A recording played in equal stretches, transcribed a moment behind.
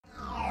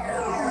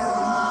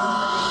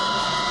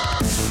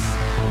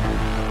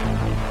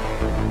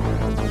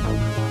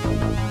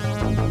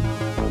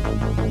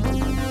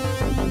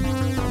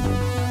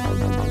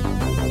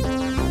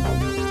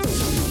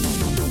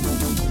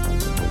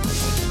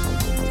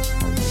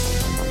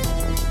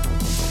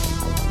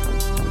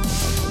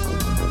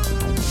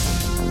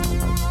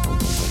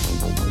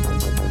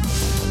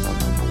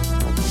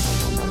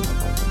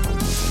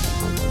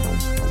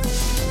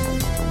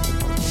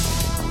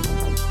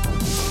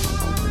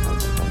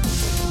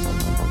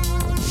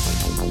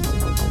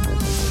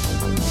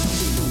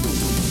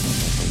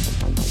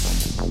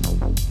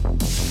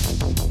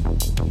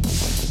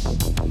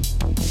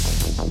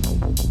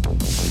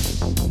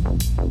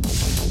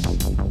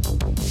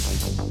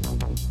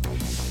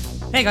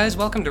Hey guys,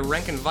 welcome to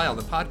Rank and Vile,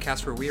 the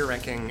podcast where we are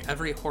ranking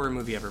every horror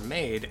movie ever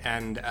made,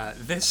 and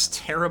this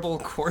terrible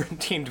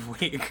quarantined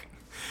week,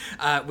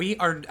 we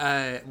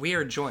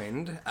are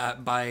joined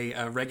by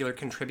a regular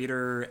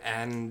contributor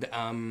and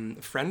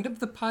friend of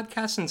the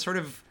podcast, and sort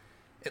of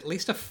at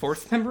least a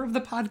fourth member of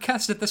the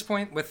podcast at this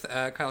point, with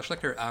Kyle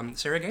Schlichter,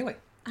 Sarah Gailey.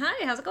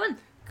 Hi, how's it going?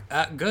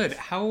 Good.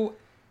 How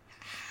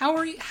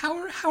are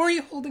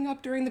you holding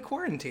up during the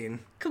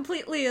quarantine?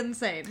 Completely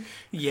insane.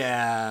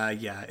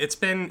 Yeah. It's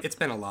been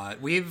a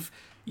lot. We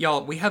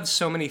have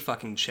so many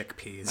fucking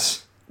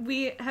chickpeas.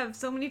 We have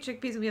so many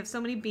chickpeas and we have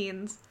so many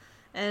beans,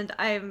 and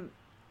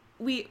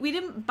we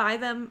didn't buy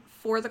them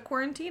for the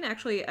quarantine.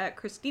 Actually,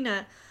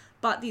 Christina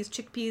bought these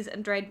chickpeas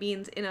and dried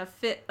beans in a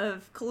fit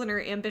of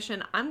culinary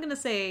ambition. I'm gonna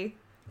say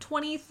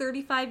 20,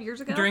 35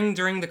 years ago.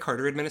 During the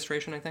Carter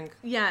administration, I think.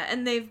 Yeah,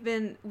 and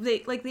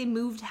they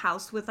moved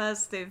house with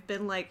us. They've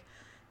been like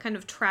kind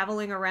of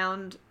traveling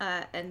around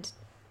and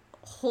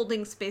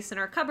holding space in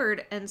our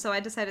cupboard, and so I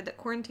decided that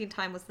quarantine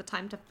time was the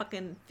time to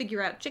fucking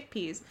figure out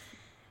chickpeas.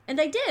 And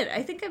I did.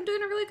 I think I'm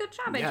doing a really good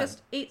job. Yeah.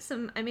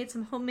 I made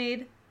some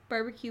homemade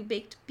barbecue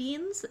baked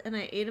beans, and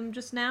I ate them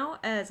just now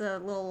as a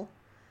little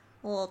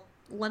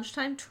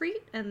lunchtime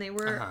treat, and they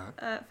were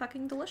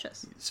fucking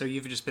delicious. So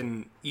you've just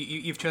been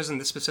you've chosen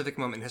this specific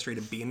moment in history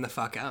to bean the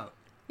fuck out.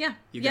 Yeah.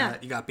 You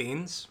got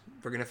beans.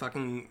 We're gonna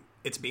fucking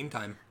it's bean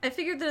time. I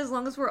figured that as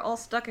long as we're all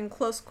stuck in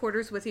close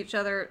quarters with each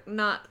other,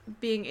 not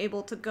being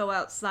able to go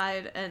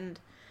outside and,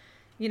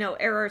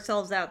 air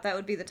ourselves out, that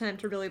would be the time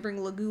to really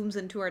bring legumes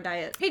into our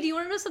diet. Hey, do you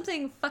want to know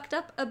something fucked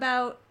up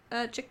about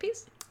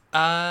chickpeas?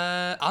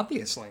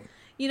 Obviously.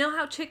 You know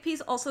how chickpeas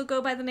also go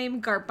by the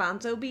name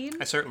garbanzo bean?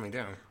 I certainly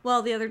do.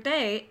 Well, the other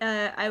day,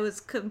 I was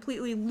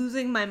completely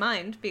losing my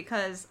mind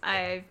because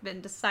I've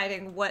been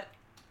deciding what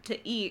to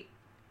eat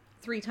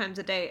 3 times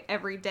a day,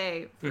 every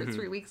day, for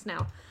 3 weeks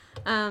now.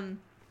 And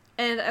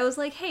I was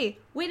like, hey,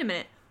 wait a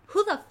minute.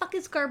 Who the fuck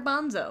is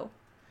Garbanzo?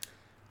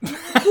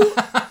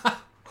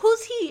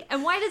 Who's he?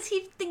 And why does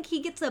he think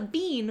he gets a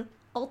bean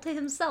all to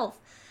himself?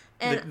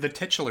 And the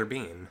titular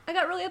bean. I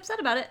got really upset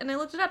about it, and I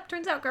looked it up.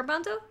 Turns out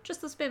Garbanzo,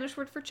 just the Spanish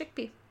word for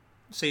chickpea.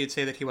 So you'd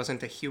say that he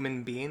wasn't a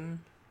human being?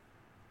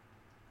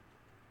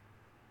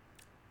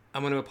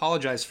 I'm going to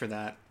apologize for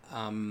that.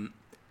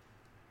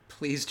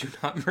 Please do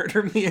not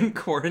murder me in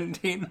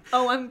quarantine.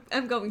 Oh,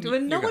 I'm going to.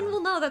 And no one gonna.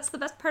 will know. That's the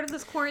best part of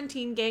this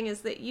quarantine, gang,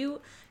 is that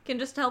you can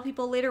just tell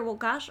people later, well,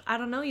 gosh, I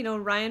don't know,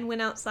 Ryan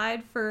went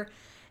outside for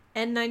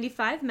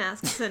N95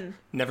 masks and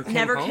never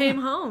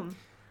came home.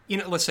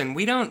 Listen,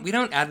 we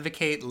don't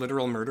advocate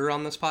literal murder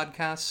on this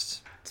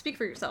podcast. Speak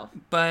for yourself.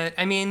 But,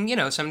 I mean,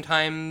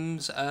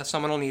 sometimes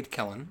someone will need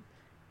killing.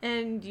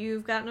 And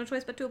you've got no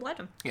choice but to oblige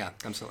them. Yeah,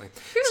 absolutely.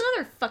 Here's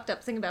another fucked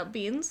up thing about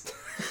beans.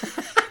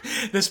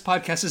 This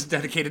podcast is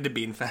dedicated to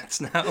bean facts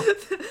now.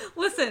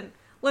 Listen,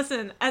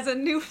 as a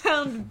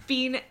newfound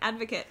bean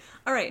advocate.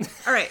 All right,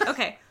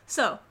 okay.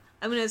 So,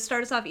 I'm going to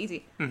start us off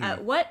easy.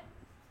 Mm-hmm.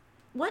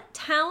 What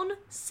town,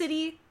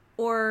 city,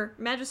 or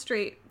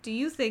magistrate do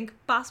you think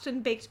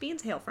Boston baked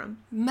beans hail from?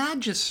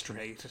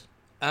 Magistrate.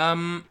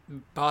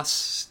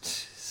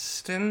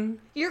 Boston?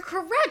 You're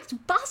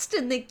correct.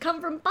 Boston. They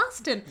come from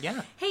Boston.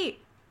 Yeah. Hey,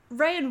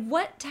 Ryan,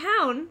 what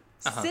town,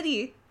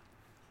 city,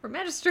 or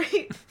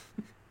magistrate?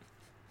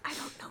 I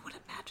don't know what a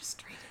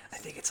magistrate is. I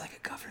think it's like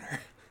a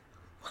governor.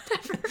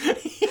 Whatever.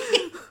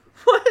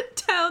 What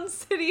town,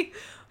 city,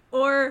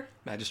 or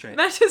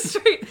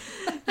Magistrate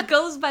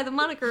goes by the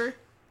moniker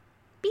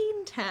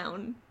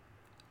Beantown?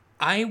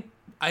 I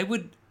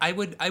would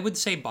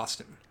say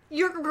Boston.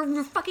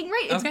 You're fucking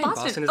right. It's okay,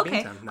 Boston. Boston is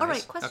Okay. Beantown. Nice. All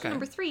right. Question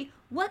number 3.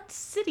 What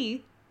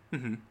city,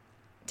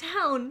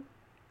 town,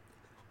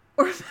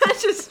 or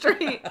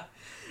magistrate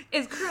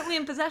is currently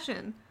in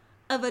possession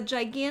of a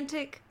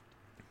gigantic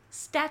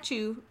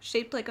statue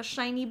shaped like a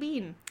shiny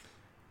bean?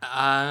 You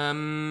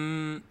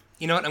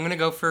know what? I'm gonna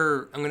go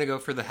for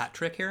the hat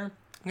trick here.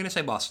 I'm gonna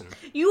say Boston.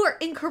 You are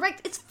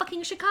incorrect. It's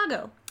fucking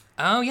Chicago.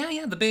 Oh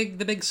yeah,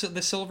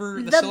 the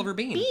silver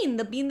bean.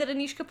 The bean that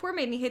Anish Kapoor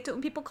made, and he hates it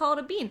when people call it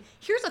a bean.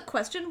 Here's a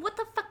question: what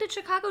the fuck did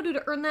Chicago do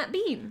to earn that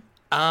bean?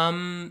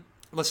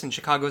 Listen,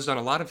 Chicago's done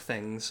a lot of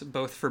things,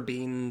 both for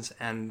beans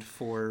and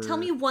for. Tell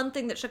me one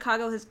thing that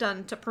Chicago has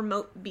done to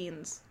promote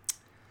beans.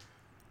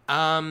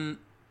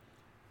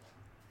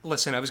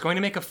 Listen, I was going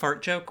to make a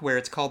fart joke where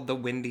it's called the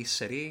Windy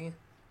City,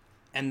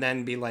 and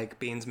then be like,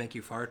 beans make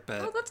you fart,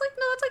 but... Oh, that's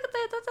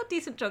a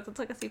decent joke. That's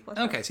like a C+.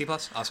 Okay, C+,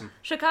 awesome.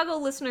 Chicago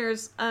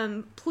listeners,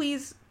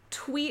 please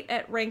tweet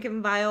at Rank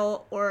and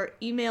Vile or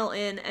email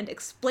in and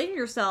explain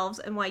yourselves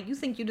and why you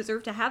think you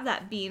deserve to have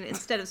that bean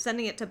instead of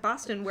sending it to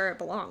Boston where it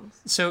belongs.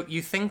 So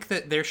you think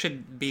that there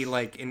should be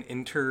like an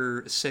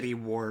intercity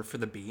war for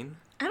the bean?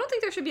 I don't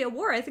think there should be a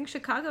war. I think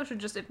Chicago should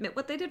just admit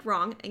what they did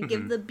wrong and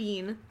give the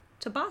bean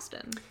to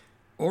Boston.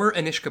 Or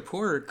Anish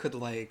Kapoor could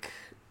like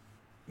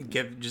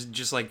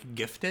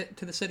gift it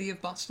to the city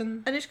of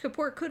Boston. Anish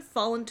Kapoor could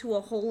fall into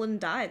a hole and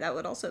die. That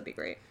would also be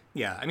great.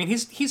 Yeah, I mean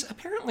he's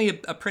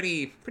apparently a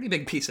pretty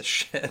big piece of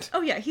shit.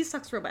 Oh yeah, he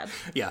sucks real bad.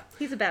 Yeah,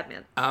 he's a bad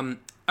man.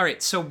 All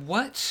right. So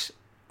what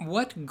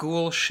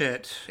ghoul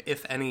shit,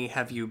 if any,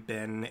 have you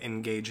been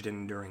engaged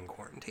in during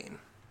quarantine?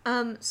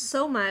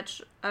 So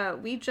much.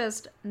 We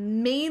just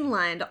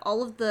mainlined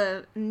all of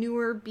the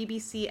newer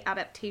BBC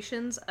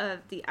adaptations of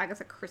the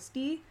Agatha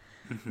Christie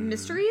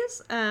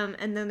mysteries.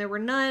 And then there were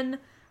none.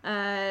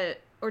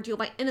 Ordeal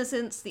by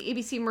Innocence, the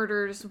ABC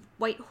Murders,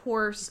 White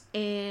Horse,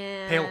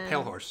 and...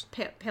 Pale Horse.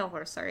 Pale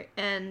Horse, sorry.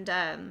 And,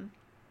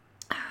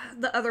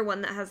 the other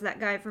one that has that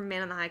guy from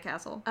Man in the High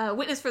Castle.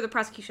 Witness for the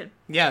Prosecution.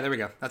 Yeah, there we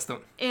go. That's the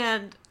one.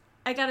 And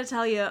I gotta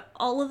tell you,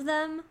 all of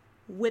them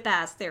whip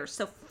ass. They're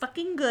so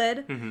fucking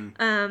good.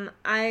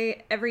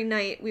 Every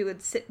night we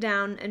would sit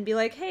down and be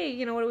like, hey,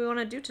 you know, what do we want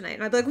to do tonight?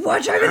 And I'd be like,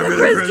 watch Agatha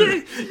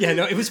Christie! Yeah,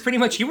 no, it was pretty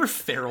much, you were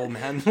feral,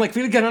 man. Like,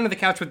 we would get onto the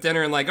couch with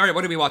dinner and like, all right,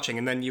 what are we watching?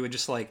 And then you would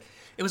just like,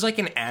 it was like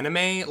an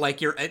anime,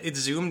 like it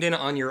zoomed in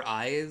on your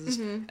eyes,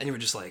 and you were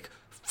just like,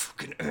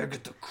 fucking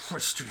Agatha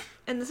Christie.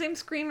 And the same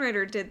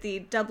screenwriter did the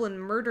Dublin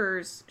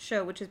Murders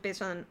show, which is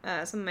based on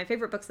some of my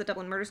favorite books, the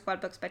Dublin Murder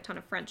Squad books by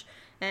Tana French,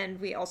 and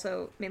we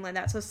also mainline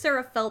that. So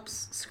Sarah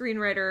Phelps,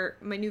 screenwriter,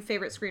 my new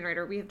favorite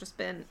screenwriter, we have just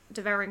been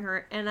devouring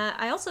her. And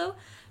I also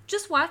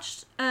just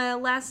watched,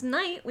 last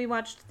night, we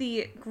watched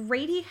the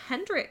Grady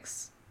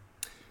Hendrix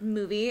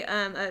movie.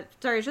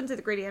 Sorry, I shouldn't say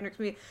the Grady Hendrix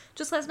movie.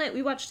 Just last night,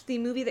 we watched the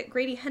movie that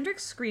Grady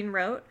Hendrix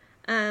screenwrote,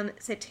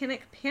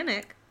 Satanic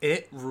Panic.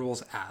 It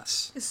rules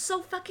ass. It's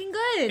so fucking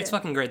good. It's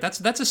fucking great.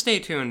 That's a stay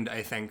tuned,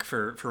 I think,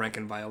 for Rank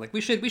and Vile. Like we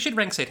should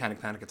rank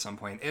Satanic Panic at some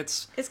point.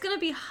 It's gonna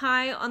be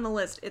high on the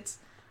list.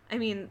 I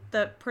mean,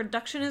 the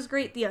production is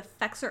great, the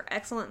effects are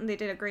excellent, and they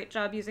did a great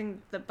job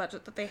using the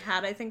budget that they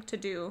had, I think, to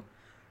do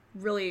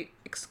really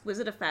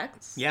exquisite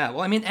effects. Yeah,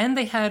 well, I mean, and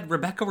they had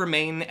Rebecca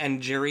Romijn and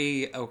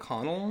Jerry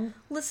O'Connell.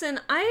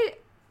 Listen, I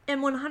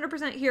am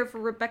 100% here for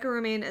Rebecca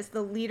Romijn as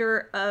the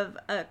leader of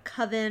a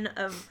coven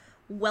of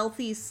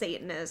wealthy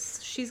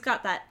Satanists. She's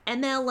got that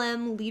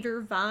MLM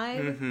leader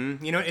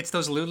vibe. You know, it's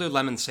those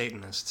Lululemon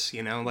Satanists,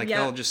 you know? Like,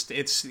 they'll just,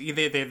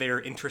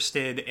 they're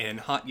interested in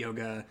hot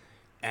yoga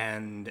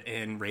and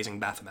in raising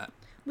Baphomet.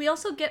 We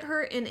also get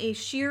her in a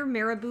sheer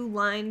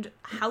marabou-lined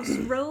house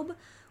robe,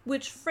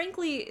 which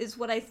frankly is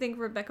what I think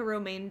Rebecca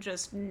Romijn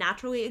just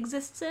naturally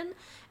exists in.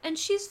 And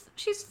she's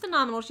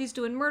phenomenal. She's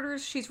doing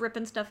murders, she's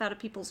ripping stuff out of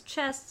people's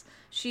chests,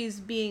 she's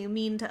being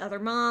mean to other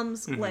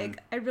moms. Like,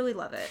 I really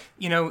love it.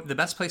 You know, the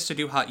best place to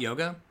do hot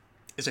yoga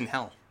is in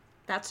hell.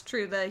 That's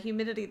true. The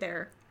humidity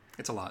there.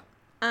 It's a lot.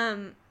 I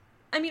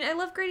mean, I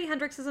love Grady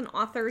Hendrix as an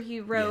author.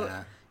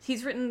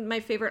 He's written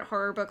my favorite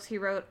horror books. He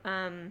wrote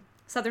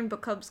Southern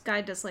Book Club's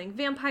Guide to Slaying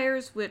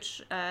Vampires,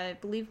 which I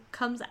believe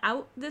comes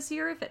out this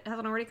year, if it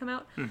hasn't already come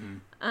out.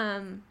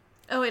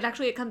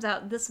 It comes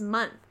out this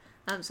month.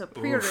 So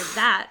pre-order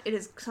that. It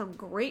is some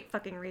great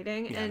fucking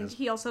reading. Yeah, and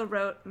he also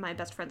wrote My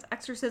Best Friend's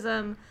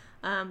Exorcism,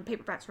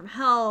 Paperbacks from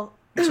Hell.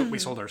 We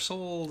Sold Our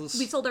Souls.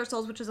 We Sold Our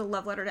Souls, which is a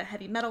love letter to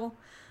heavy metal.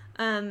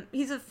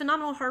 He's a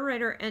phenomenal horror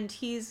writer, and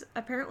he's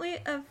apparently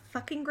a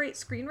fucking great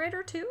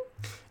screenwriter too.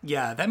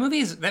 Yeah, that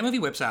movie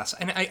whips ass,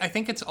 and I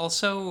think it's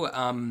also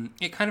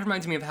it kind of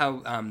reminds me of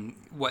how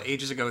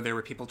ages ago there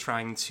were people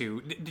trying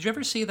to. Did you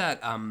ever see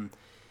that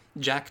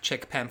Jack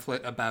Chick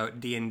pamphlet about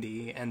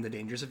D&D and the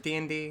dangers of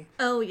D&D?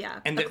 Oh yeah,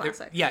 and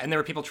classic. And there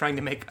were people trying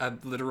to make a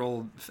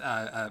literal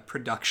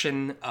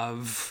production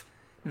of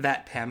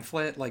that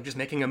pamphlet, like just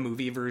making a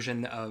movie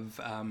version of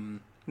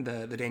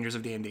the dangers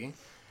of D&D.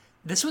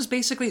 This was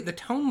basically, the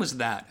tone was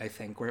that, I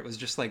think, where it was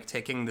just like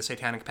taking the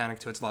Satanic Panic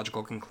to its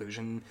logical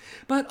conclusion,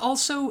 but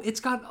also it's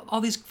got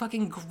all these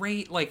fucking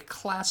great like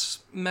class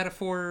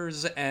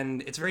metaphors,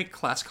 and it's very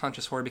class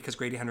conscious horror because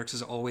Grady Hendrix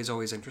is always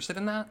interested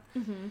in that.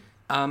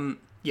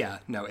 Yeah,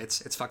 no,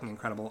 it's fucking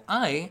incredible.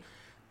 I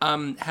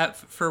have,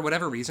 for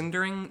whatever reason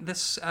during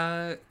this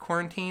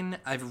quarantine,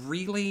 I've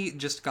really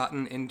just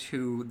gotten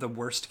into the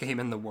worst game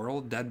in the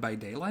world, Dead by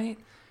Daylight.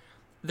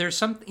 There's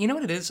you know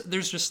what it is?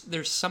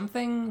 There's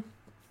something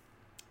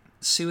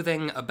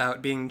soothing about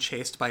being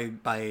chased by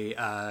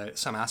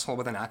some asshole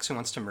with an axe who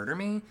wants to murder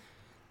me,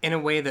 in a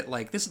way that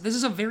like this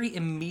is a very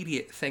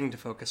immediate thing to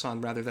focus on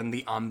rather than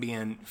the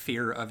ambient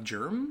fear of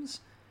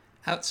germs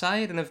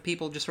outside and of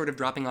people just sort of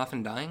dropping off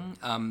and dying.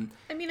 I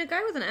mean, a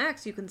guy with an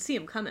axe, you can see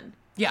him coming.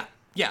 Yeah,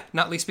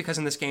 not least because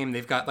in this game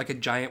they've got like a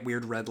giant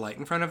weird red light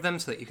in front of them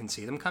so that you can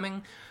see them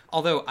coming.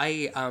 Although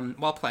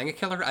while playing a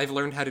killer, I've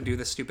learned how to do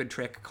this stupid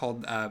trick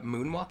called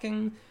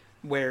moonwalking,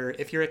 where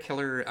if you're a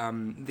killer,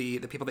 the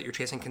people that you're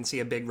chasing can see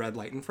a big red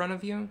light in front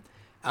of you.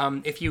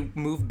 If you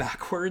move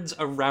backwards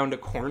around a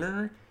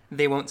corner,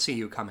 they won't see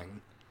you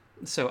coming.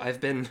 So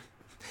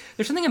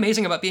there's something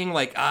amazing about being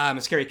like, I'm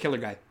a scary killer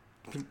guy.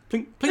 Plink,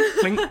 plink, plink,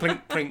 plink,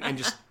 plink, plink, and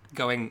just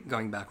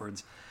going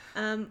backwards.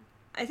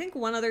 I think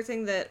one other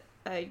thing that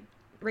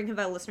Rank and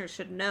File listeners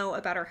should know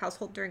about our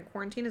household during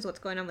quarantine is what's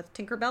going on with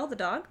Tinkerbell, the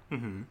dog.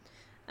 Mm-hmm.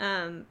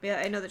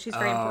 I know that she's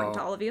very important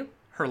to all of you.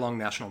 Her long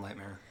national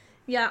nightmare.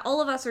 Yeah,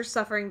 all of us are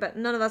suffering, but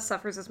none of us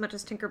suffers as much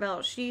as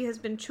Tinkerbell. She has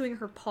been chewing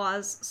her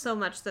paws so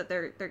much that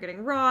they're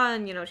getting raw,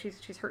 and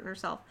she's hurting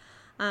herself.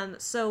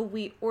 So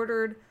we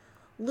ordered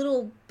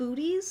little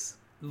booties.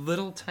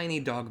 Little tiny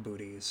dog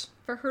booties.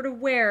 For her to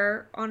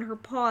wear on her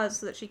paws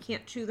so that she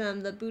can't chew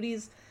them. The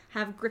booties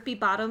have grippy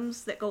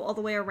bottoms that go all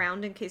the way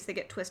around in case they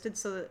get twisted,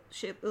 so that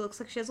it looks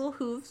like she has little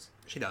hooves.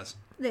 She does.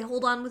 They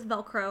hold on with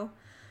Velcro.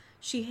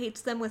 She hates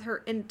them with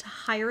her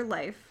entire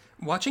life.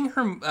 Watching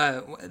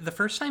her, the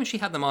first time she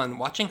had them on,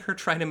 watching her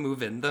try to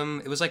move in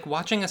them, it was like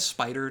watching a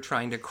spider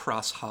trying to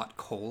cross hot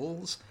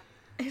coals.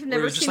 I've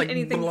never seen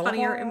anything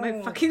funnier in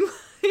my fucking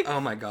life. Oh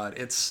my god,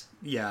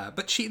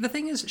 but the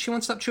thing is, she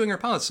won't stop chewing her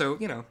paws, so,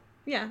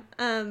 Yeah,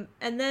 and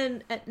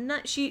then at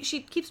night, she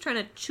keeps trying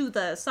to chew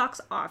the socks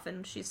off,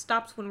 and she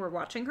stops when we're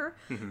watching her,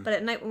 but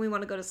at night when we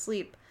want to go to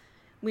sleep,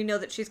 we know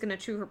that she's going to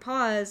chew her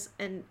paws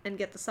and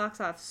get the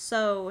socks off,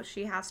 so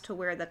she has to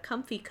wear the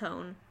comfy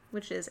cone,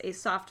 which is a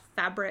soft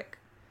fabric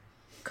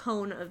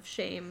cone of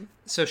shame.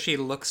 So she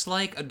looks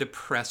like a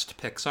depressed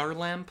Pixar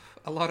lamp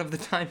a lot of the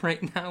time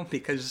right now,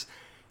 because,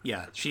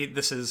 yeah,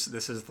 this is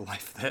the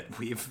life that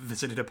we've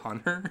visited upon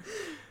her.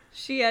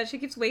 She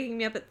keeps waking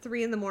me up at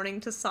 3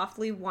 a.m. to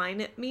softly whine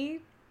at me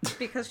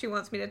because she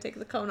wants me to take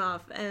the cone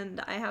off,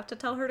 and I have to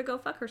tell her to go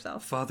fuck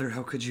herself. Father,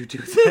 how could you do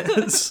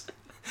this?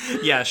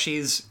 Yeah,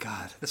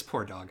 God, this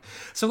poor dog.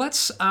 So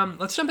let's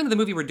jump into the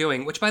movie we're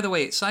doing, which, by the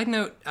way, side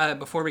note,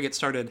 before we get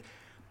started,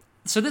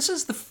 so this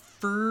is the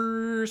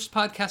first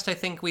podcast I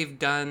think we've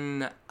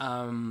done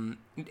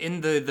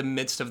in the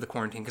midst of the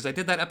quarantine, because I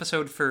did that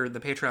episode for the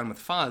Patreon with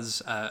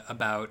Foz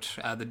about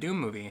the Doom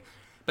movie.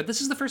 But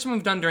this is the first one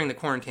we've done during the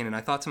quarantine, and I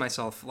thought to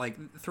myself,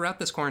 like, throughout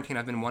this quarantine,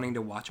 I've been wanting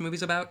to watch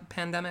movies about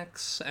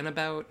pandemics and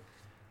about,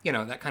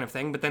 that kind of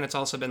thing. But then it's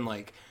also been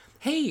like,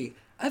 hey,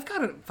 I've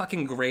got a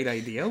fucking great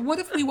idea. What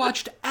if we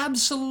watched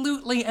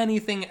absolutely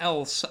anything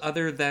else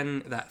other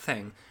than that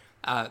thing?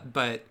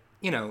 But,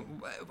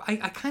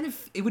 I kind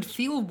of, it would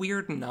feel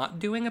weird not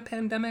doing a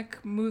pandemic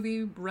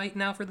movie right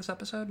now for this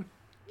episode.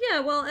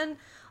 Yeah, well, and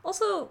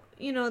also,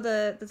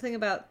 the thing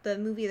about the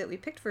movie that we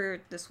picked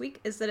for this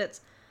week is that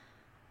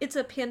it's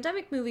a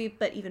pandemic movie,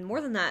 but even more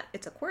than that,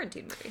 it's a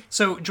quarantine movie.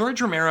 So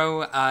George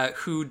Romero,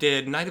 who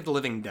did Night of the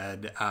Living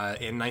Dead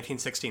in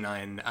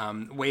 1969,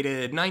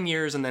 waited 9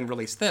 years and then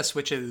released this,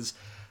 which is,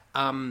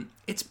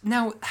 it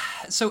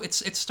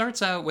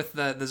starts out with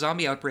the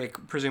zombie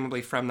outbreak,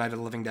 presumably from Night of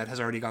the Living Dead,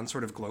 has already gone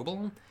sort of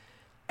global.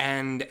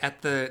 And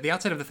at the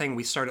outset of the thing,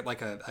 we start at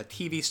like a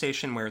TV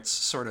station where it's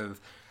sort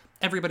of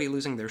everybody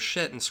losing their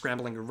shit and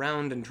scrambling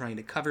around and trying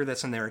to cover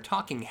this, and there are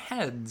talking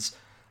heads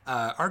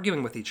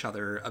arguing with each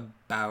other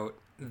about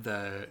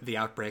the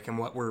outbreak and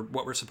what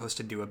we're supposed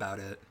to do about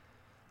it.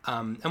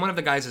 And one of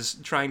the guys is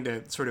trying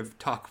to sort of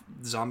talk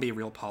zombie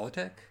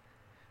realpolitik,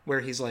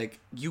 where he's like,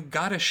 you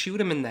gotta shoot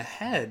him in the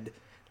head.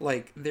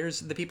 Like,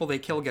 there's the people they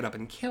kill get up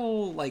and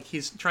kill. Like,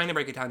 he's trying to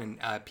break it down,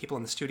 and people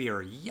in the studio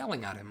are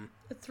yelling at him.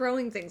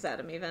 Throwing things at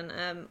him, even.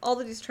 All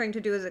that he's trying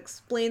to do is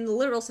explain the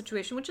literal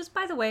situation, which is,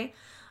 by the way,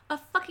 a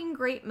fucking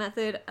great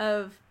method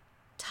of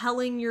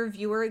telling your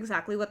viewer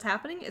exactly what's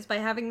happening, is by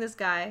having this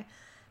guy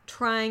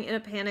trying in a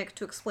panic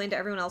to explain to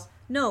everyone else,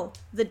 no,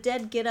 the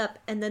dead get up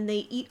and then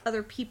they eat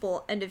other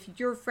people, and if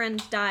your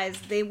friend dies,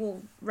 they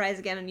will rise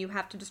again and you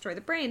have to destroy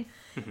the brain.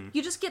 Mm-hmm.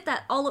 You just get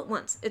that all at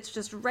once. It's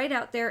just right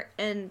out there,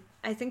 and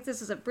I think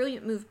this is a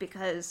brilliant move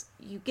because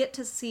you get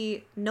to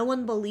see no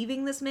one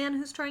believing this man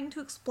who's trying to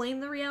explain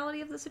the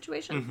reality of the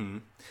situation. Mm-hmm.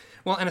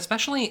 Well, and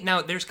especially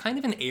now, there's kind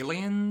of an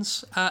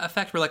Aliens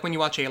effect where, like, when you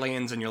watch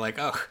Aliens and you're like,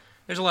 oh,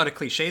 there's a lot of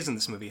cliches in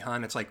this movie, huh?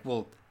 And it's like,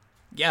 well,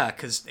 yeah,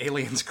 because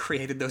aliens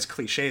created those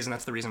cliches, and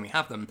that's the reason we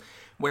have them.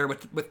 Where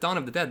with Dawn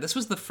of the Dead, this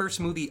was the first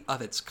movie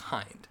of its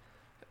kind.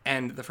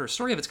 And the first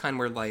story of its kind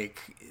where,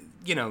 like,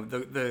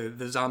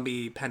 the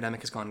zombie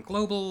pandemic has gone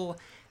global,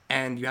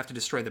 and you have to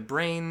destroy the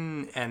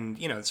brain, and,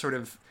 sort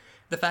of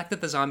the fact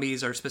that the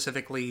zombies are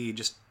specifically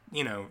just,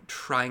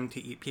 trying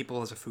to eat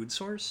people as a food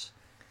source.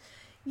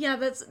 Yeah,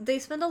 they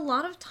spend a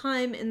lot of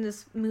time in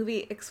this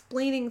movie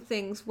explaining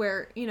things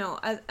where,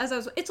 as I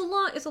was, it's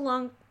a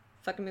long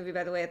fucking movie,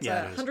 by the way. It's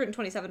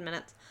 127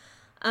 minutes.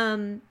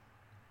 And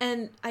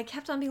I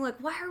kept on being like,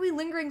 why are we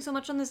lingering so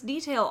much on this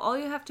detail? All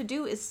you have to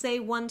do is say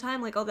one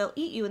time, like, oh, they'll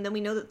eat you, and then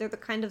we know that they're the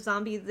kind of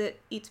zombie that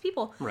eats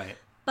people. Right.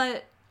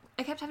 But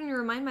I kept having to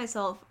remind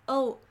myself,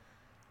 oh,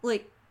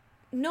 like,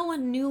 no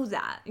one knew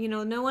that.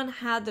 No one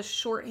had the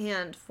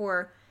shorthand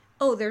for,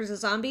 oh, there's a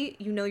zombie,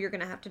 you're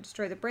going to have to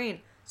destroy the brain.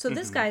 So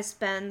this guy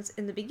spends,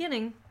 in the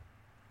beginning,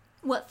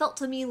 what felt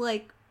to me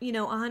like,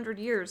 100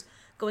 years,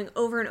 going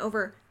over and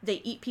over.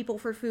 They eat people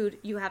for food.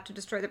 You have to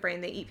destroy the brain.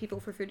 They eat people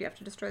for food. You have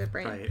to destroy the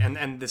brain. Right.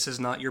 And this is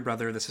not your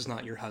brother. This is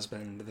not your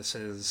husband. This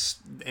is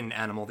an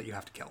animal that you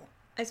have to kill.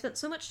 I spent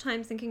so much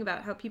time thinking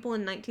about how people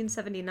in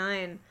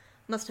 1979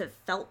 must have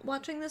felt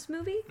watching this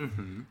movie.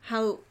 Mm-hmm.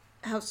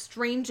 How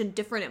strange and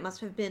different it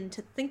must have been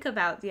to think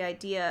about the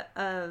idea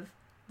of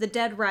the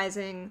dead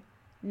rising,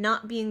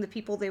 not being the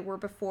people they were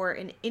before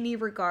in any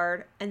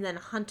regard, and then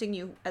hunting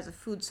you as a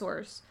food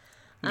source,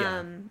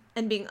 and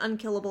being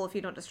unkillable if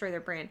you don't destroy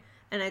their brain.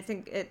 And I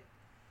think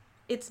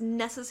it's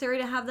necessary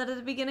to have that at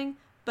the beginning,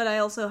 but I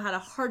also had a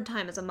hard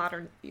time as a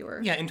modern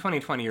viewer. Yeah, in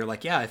 2020, you're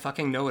like, yeah, I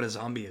fucking know what a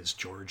zombie is,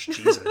 George.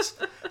 Jesus.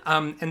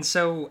 And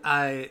so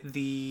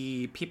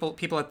the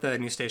people at the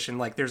news station,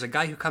 like, there's a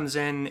guy who comes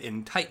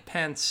in tight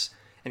pants,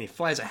 and he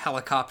flies a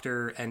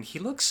helicopter, and he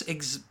looks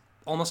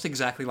almost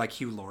exactly like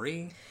Hugh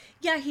Laurie.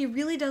 Yeah, he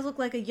really does look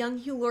like a young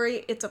Hugh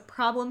Laurie. It's a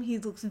problem. He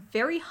looks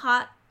very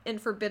hot and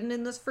forbidden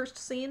in this first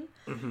scene.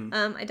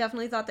 Mm-hmm. I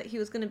definitely thought that he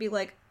was going to be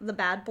like the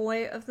bad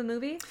boy of the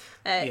movie.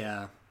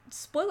 Yeah.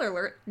 Spoiler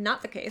alert,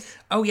 not the case.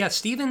 Oh yeah,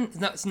 Steven.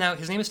 No, now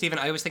his name is Steven.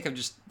 I always think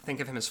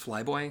of him as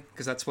Flyboy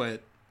because that's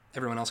what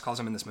everyone else calls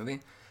him in this movie.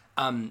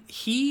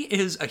 He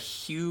is a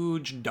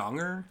huge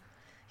donger.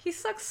 He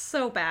sucks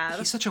so bad.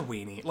 He's such a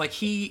weenie. Like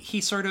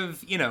he sort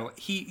of,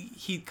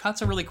 he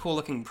cuts a really cool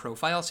looking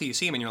profile, so you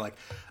see him and you're like,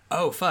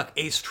 oh fuck,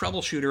 ace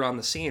troubleshooter on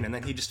the scene, and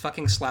then he just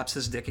fucking slaps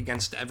his dick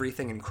against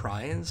everything and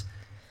cries.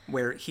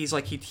 Where he's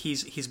like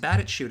he's bad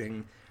at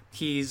shooting.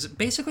 He's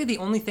basically the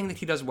only thing that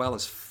he does well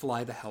is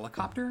fly the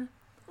helicopter,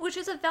 which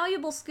is a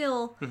valuable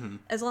skill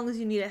as long as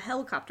you need a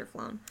helicopter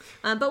flown.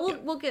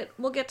 But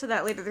we'll get to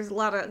that later. There's a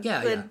lot of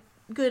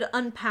good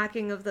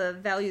unpacking of the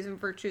values and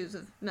virtues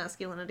of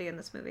masculinity in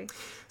this movie.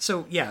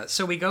 So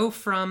we go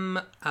from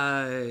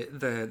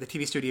the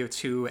TV studio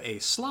to a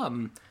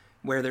slum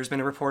where there's been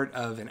a report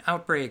of an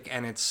outbreak,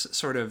 and it's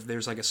sort of,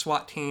 there's like a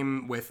SWAT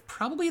team with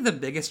probably the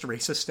biggest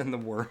racist in the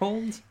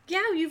world.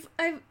 Yeah, you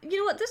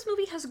know what? This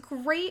movie has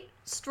great,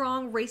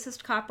 strong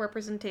racist cop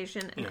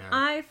representation, and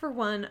I, for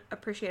one,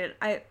 appreciate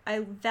it. I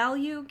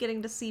value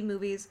getting to see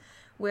movies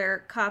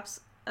where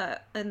cops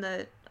in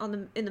the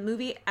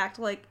movie act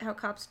like how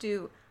cops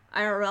do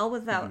IRL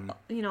without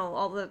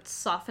all the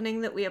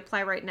softening that we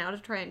apply right now to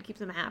try and keep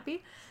them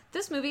happy.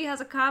 This movie has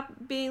a cop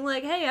being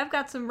like, hey, I've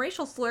got some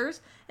racial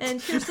slurs,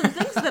 and here's some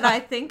things that I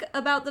think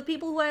about the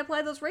people who I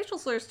apply those racial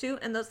slurs to,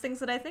 and those things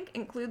that I think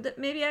include that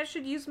maybe I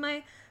should use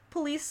my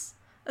police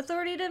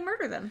authority to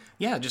murder them.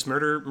 Yeah, just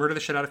murder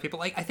the shit out of people.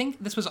 Like, I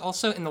think this was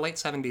also in the late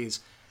 70s.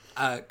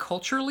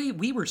 Culturally,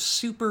 we were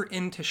super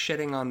into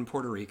shitting on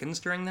Puerto Ricans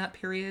during that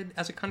period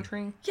as a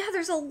country. Yeah,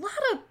 there's a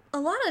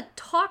lot of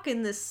talk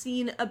in this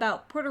scene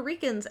about Puerto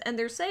Ricans, and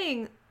they're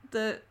saying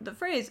the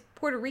phrase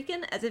Puerto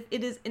Rican as if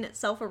it is in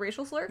itself a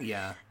racial slur.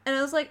 Yeah. And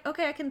I was like,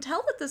 okay, I can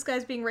tell that this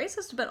guy's being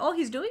racist, but all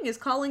he's doing is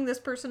calling this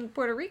person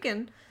Puerto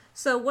Rican.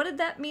 So what did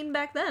that mean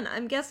back then?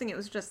 I'm guessing it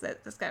was just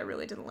that this guy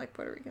really didn't like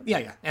Puerto Ricans.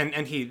 Yeah.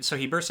 And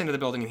he bursts into the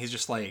building and he's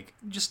just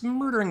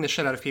murdering the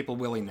shit out of people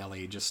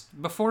willy-nilly.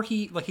 Just before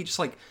he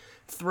just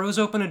throws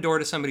open a door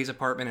to somebody's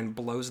apartment and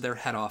blows their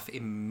head off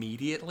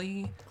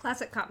immediately.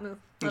 Classic cop move.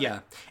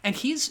 Yeah. And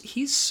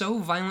he's so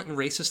violent and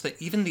racist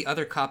that even the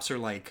other cops are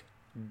like,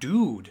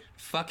 dude,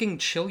 fucking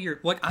chill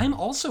your... Like, I'm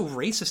also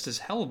racist as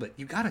hell, but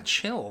you gotta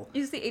chill.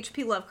 He's the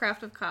H.P.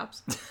 Lovecraft of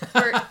cops.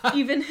 Where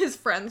even his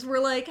friends were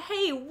like,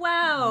 hey,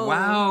 wow.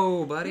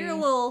 Wow, buddy. You're a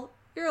little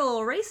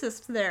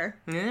racist there.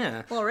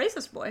 Yeah. Little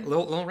racist boy.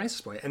 Little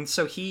racist boy. And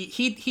so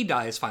he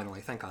dies finally,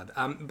 thank God.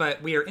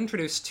 But we are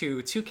introduced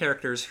to two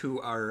characters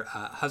who are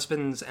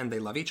husbands and they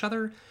love each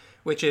other,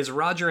 which is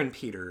Roger and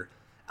Peter.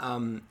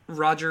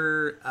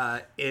 Roger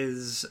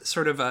is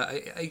sort of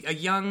a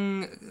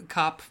young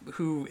cop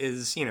who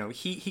is,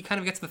 he kind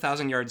of gets the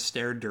 1,000-yard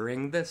stare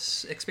during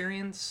this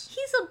experience.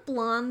 He's a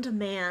blonde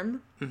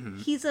man. Mm-hmm.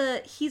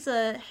 He's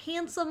a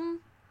handsome,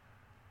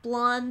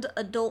 blonde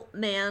adult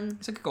man.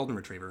 He's like a golden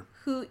retriever.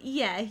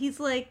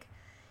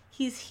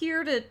 He's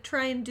here to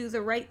try and do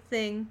the right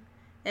thing,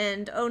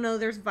 and oh no,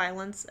 there's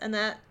violence, and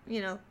that,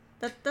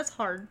 that's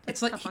hard.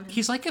 It's like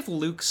he's like if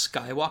Luke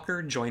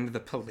Skywalker joined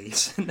the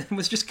police and then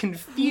was just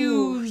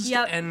confused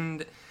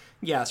and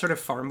sort of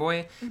farm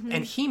boy. Mm-hmm.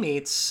 And he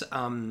meets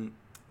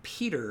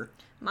Peter,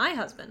 my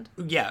husband.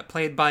 Yeah,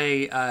 played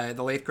by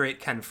the late great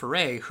Ken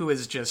Foray, who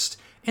is just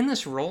in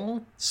this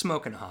role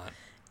smoking hot.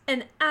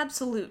 An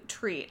absolute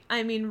treat.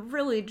 I mean,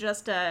 really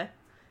just a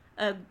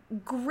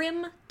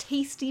grim,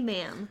 tasty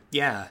man.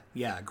 Yeah,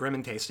 grim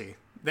and tasty.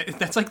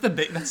 That's like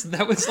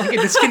that was like a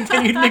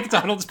discontinued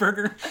McDonald's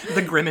burger,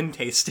 the Grim and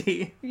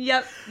Tasty.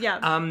 Yep.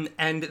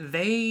 And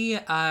they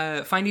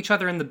find each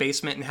other in the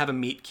basement and have a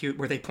meet cute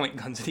where they point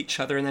guns at each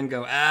other and then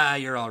go,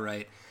 you're all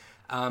right.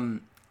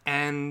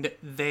 And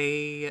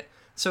they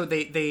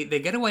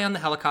get away on the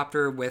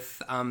helicopter with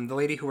the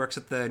lady who works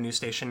at the news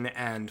station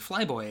and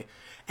Flyboy.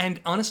 And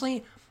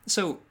honestly,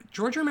 so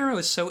George Romero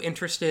is so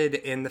interested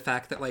in the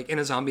fact that, like, in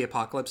a zombie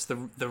apocalypse,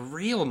 the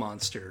real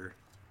monster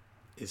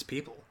is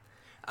people.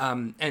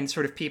 And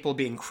sort of people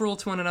being cruel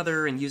to one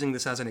another and using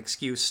this as an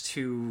excuse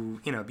to,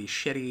 be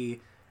shitty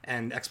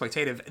and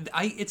exploitative.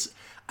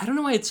 I don't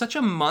know why it's such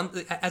a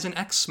as an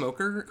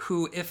ex-smoker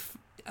who, if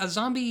a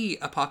zombie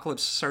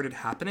apocalypse started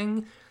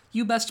happening,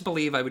 you best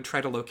believe I would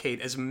try to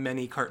locate as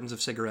many cartons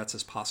of cigarettes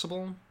as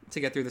possible to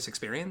get through this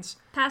experience.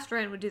 Past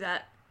Ryan would do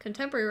that.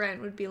 Contemporary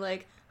Ryan would be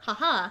like,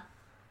 haha,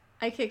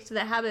 I kicked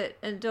the habit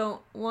and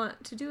don't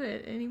want to do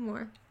it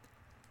anymore.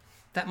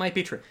 That might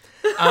be true.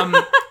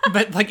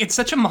 But, like, it's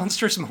such a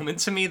monstrous moment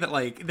to me that,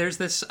 like, there's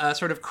this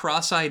sort of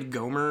cross-eyed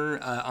Gomer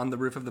on the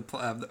roof of the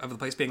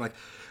place being like,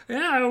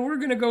 yeah, we're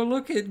gonna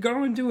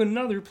go into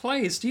another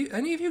place. Do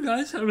any of you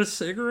guys have a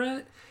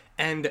cigarette?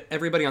 And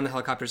everybody on the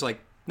helicopter's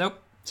like,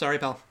 nope, sorry,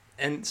 pal.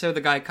 And so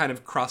the guy kind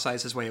of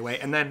cross-eyes his way away.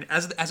 And then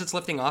as it's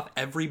lifting off,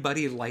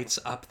 everybody lights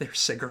up their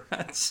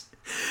cigarettes.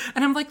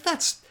 And I'm like,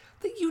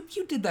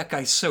 you did that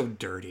guy so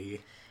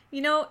dirty.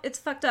 You know, it's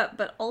fucked up,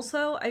 but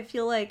also I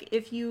feel like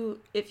if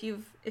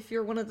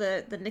you're one of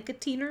the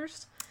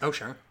nicotiners, oh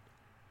sure,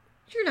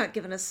 you're not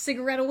giving a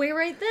cigarette away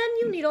right then.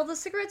 You need all the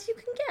cigarettes you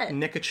can get.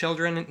 Nica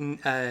children,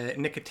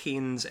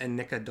 nicotines, and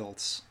Nica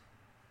adults.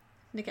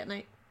 Nick at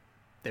night.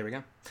 There we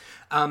go.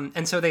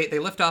 And so they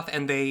lift off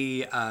and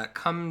they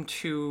come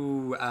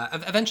to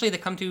eventually they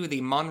come to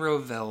the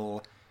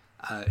Monroeville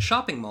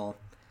shopping mall.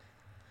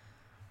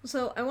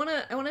 So I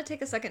wanna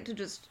take a second to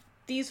just.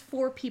 These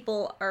 4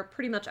 people are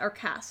pretty much our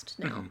cast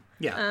now. Mm-hmm.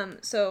 Yeah.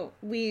 So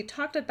we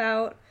talked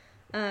about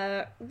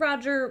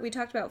Roger. We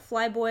talked about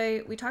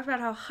Flyboy. We talked about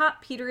how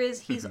hot Peter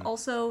is. He's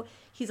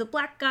he's a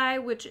black guy,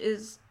 which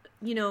is,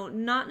 you know,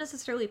 not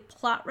necessarily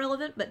plot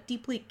relevant, but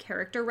deeply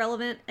character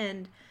relevant.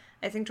 And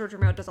I think George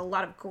Romero does a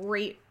lot of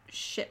great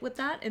shit with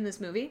that in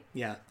this movie.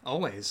 Yeah,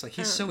 always. Like,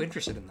 he's so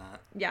interested in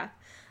that. Yeah.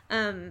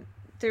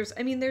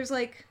 There's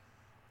like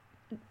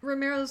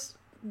Romero's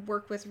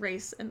work with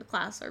race and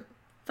class are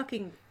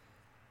fucking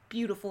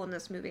beautiful in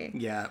this movie.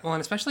 Yeah, well,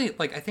 and especially,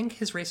 like, I think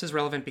his race is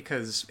relevant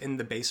because in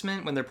the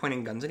basement, when they're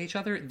pointing guns at each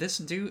other, this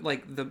dude,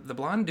 like, the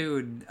blonde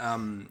dude,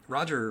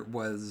 Roger,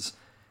 was,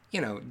 you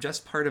know,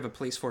 just part of a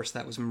police force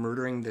that was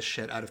murdering the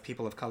shit out of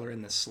people of color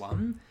in this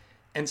slum.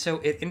 And so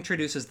it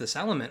introduces this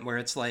element where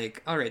it's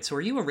like, all right, so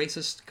are you a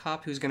racist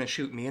cop who's going to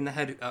shoot me in the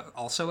head,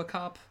 also a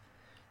cop?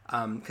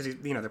 Because,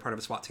 you know, they're part of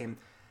a SWAT team.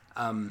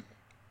 And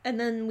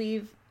then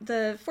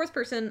the 4th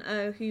person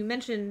who you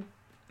mentioned,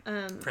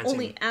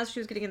 only as she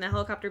was getting in the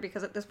helicopter,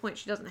 because at this point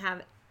she doesn't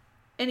have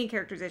any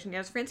characterization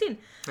yet, is Francine,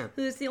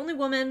 who is the only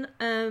woman.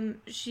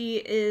 She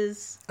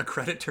is a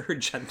credit to her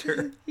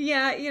gender.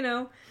 Yeah, you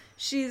know,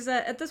 she's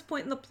at this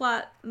point in the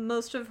plot,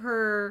 most of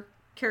her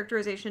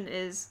characterization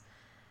is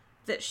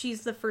that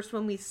she's the first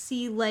one we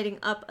see lighting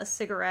up a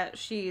cigarette.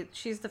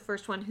 She's the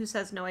first one who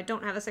says, no, I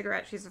don't have a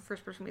cigarette. She's the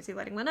first person we see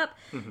lighting one up.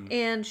 Mm-hmm.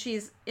 And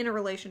she's in a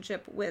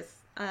relationship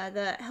with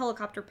the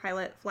helicopter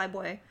pilot,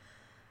 Flyboy,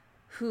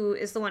 who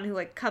is the one who,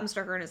 like, comes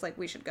to her and is like,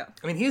 we should go.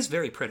 I mean, he is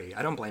very pretty.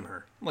 I don't blame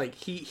her. Like,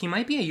 he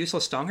might be a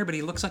useless donger, but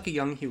he looks like a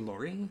young Hugh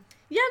Laurie.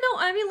 Yeah, no,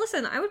 I mean,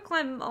 listen, I would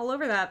climb all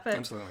over that, but...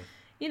 Absolutely.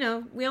 You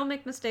know, we all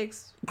make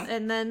mistakes,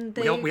 and then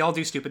we all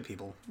do stupid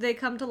people. They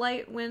come to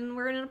light when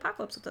we're in an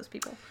apocalypse with those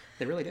people.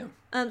 They really do.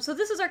 So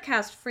this is our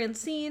cast.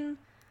 Francine,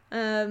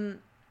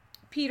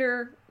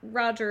 Peter,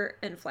 Roger,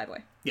 and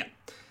Flyboy. Yeah.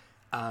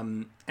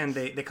 And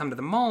they come to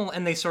the mall,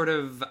 and they sort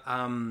of,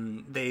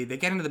 they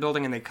get into the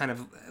building, and they kind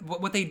of,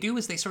 what they do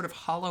is they sort of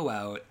hollow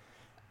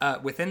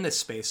out, within this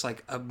space,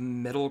 like a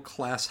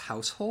middle-class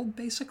household,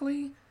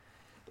 basically.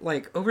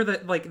 Like, over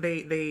the, like,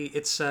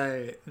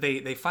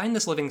 they find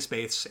this living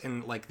space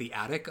in, like, the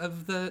attic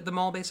of the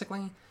mall,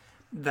 basically,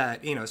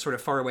 that, you know, sort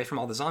of far away from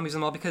all the zombies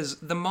in the mall, because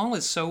the mall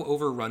is so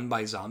overrun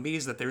by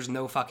zombies that there's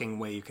no fucking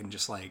way you can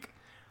just, like,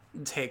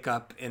 take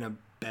up in a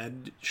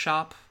bed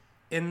shop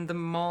in the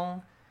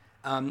mall.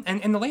 And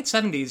in the late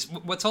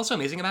 70s, what's also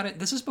amazing about it,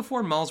 this is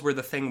before malls were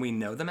the thing we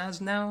know them as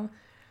now.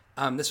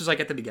 This was, like,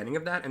 at the beginning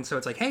of that, and so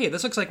it's like, hey,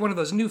 this looks like one of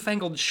those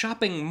newfangled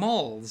shopping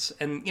malls,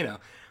 and, you know,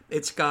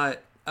 it's got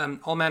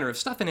all manner of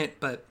stuff in it,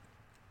 but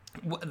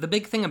the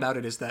big thing about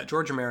it is that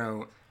George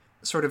Romero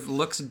sort of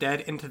looks dead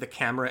into the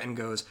camera and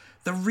goes,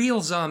 the real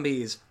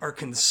zombies are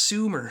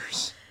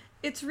consumers.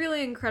 It's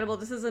really incredible.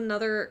 This is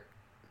another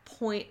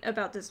point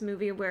about this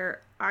movie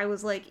where I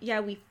was like, yeah,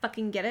 we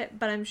fucking get it,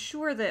 but I'm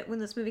sure that when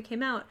this movie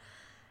came out,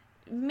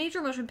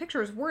 major motion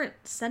pictures weren't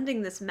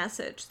sending this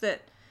message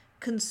that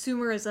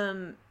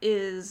consumerism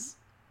is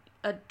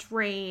a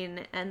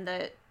drain and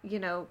that, you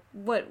know,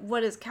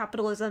 what does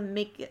capitalism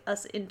make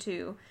us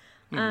into?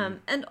 Mm-hmm.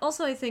 And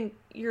also I think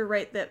you're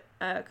right that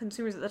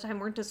consumers at the time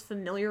weren't as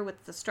familiar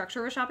with the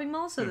structure of a shopping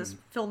mall, so this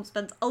film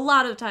spends a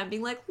lot of time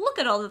being like, look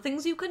at all the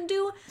things you can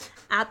do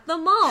at the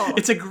mall.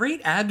 It's a great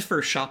ad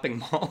for shopping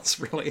malls,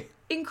 really.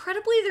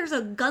 Incredibly, there's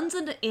a guns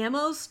and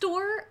ammo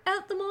store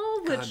at the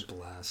mall, which, God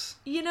bless.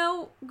 You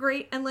know,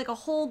 great, and like a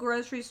whole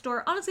grocery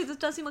store. Honestly, this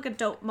does seem like a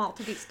dope mall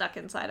to be stuck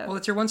inside of. Well,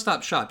 it's your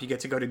one-stop shop. You get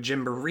to go to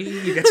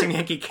Gymboree, you get some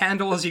Yankee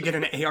Candles, you get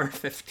an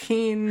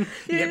AR-15,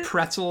 you get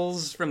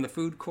pretzels from the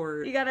food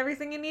court. You got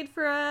everything you need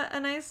for a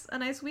nice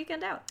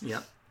weekend out.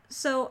 Yep.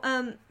 So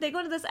they go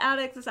into this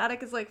attic. This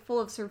attic is like full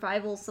of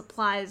survival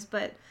supplies,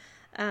 but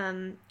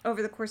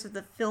over the course of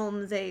the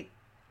film, they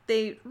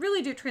they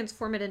really do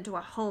transform it into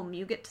a home.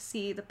 You get to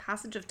see the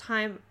passage of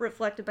time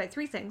reflected by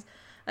three things.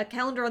 A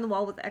calendar on the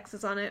wall with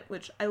X's on it,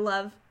 which I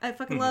love. I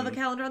fucking love a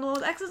calendar on the wall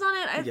with X's on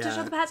it. I have to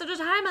show the passage of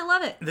time. I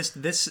love it.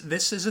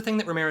 This is a thing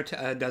that Romero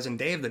does in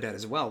Day of the Dead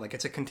as well. Like,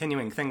 it's a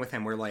continuing thing with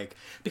him where, like,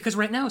 because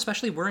right now,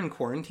 especially, we're in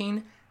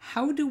quarantine.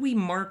 How do we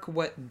mark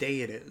what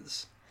day it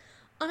is?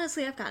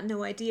 Honestly, I've got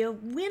no idea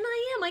when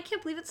I am. I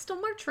can't believe it's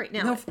still March right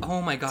now. No,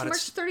 oh my god.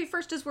 March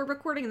 31st as we're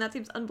recording, and that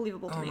seems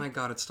unbelievable to me. Oh my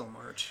god, it's still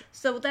March.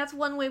 So that's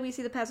one way we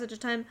see the passage of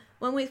time.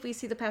 One way we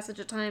see the passage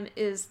of time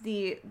is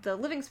the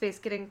living space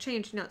getting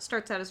changed. You know, it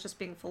starts out as just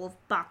being full of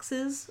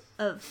boxes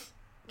of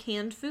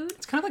canned food.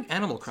 It's kind of like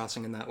Animal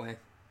Crossing in that way.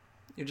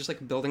 You're just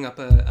like building up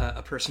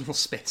a personal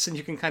space, and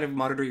you can kind of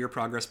monitor your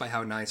progress by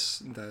how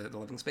nice the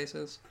living space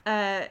is.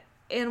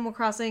 Animal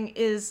Crossing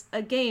is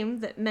a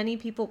game that many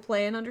people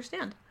play and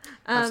understand.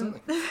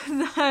 Absolutely.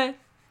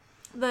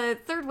 The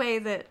third way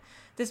that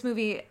this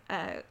movie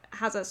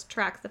has us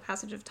track the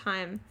passage of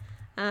time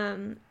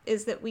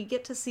is that we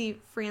get to see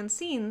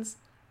Francine's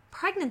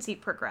pregnancy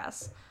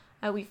progress.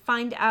 We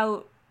find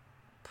out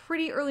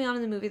pretty early on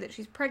in the movie that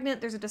she's pregnant.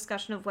 There's a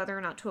discussion of whether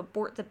or not to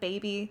abort the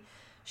baby.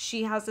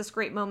 She has this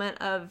great moment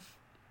of,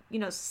 you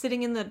know,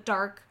 sitting in the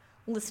dark,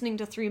 listening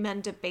to three men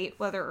debate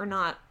whether or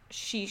not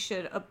she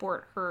should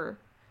abort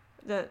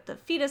the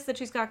fetus that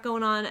she's got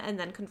going on, and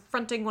then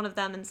confronting one of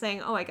them and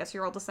saying, "Oh, I guess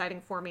you're all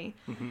deciding for me."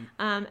 Mm-hmm.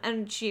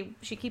 And she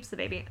keeps the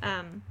baby.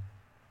 And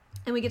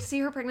we get to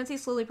see her pregnancy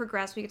slowly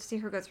progress. We get to see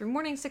her go through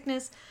morning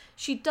sickness.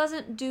 She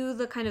doesn't do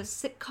the kind of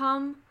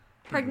sitcom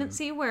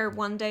pregnancy where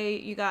one day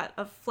you got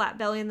a flat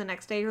belly and the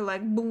next day you're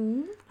like,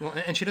 boom. Well,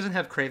 and she doesn't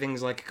have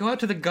cravings like, go out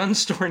to the gun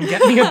store and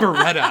get me a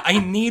Beretta. I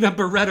need a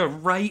Beretta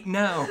right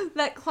now.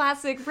 That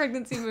classic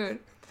pregnancy mood.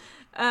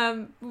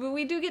 But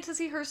we do get to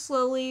see her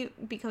slowly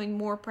becoming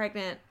more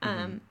pregnant,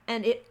 and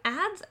it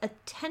adds a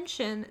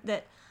tension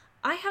that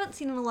I haven't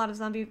seen in a lot of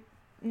zombie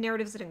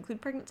narratives that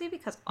include pregnancy,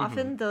 because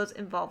often those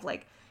involve,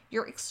 like,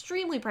 you're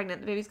extremely pregnant,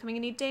 the baby's coming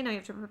any day, now you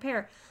have to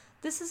prepare.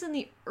 This is in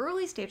the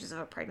early stages of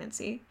a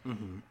pregnancy,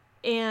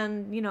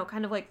 and, you know,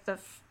 kind of like the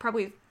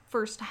probably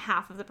first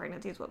half of the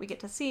pregnancy is what we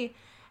get to see.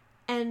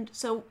 And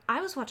so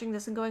I was watching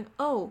this and going,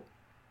 oh,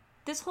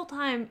 this whole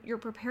time you're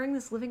preparing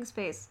this living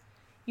space.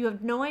 You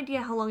have no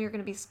idea how long you're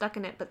going to be stuck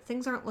in it, but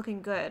things aren't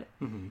looking good.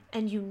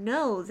 And you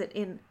know that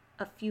in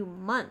a few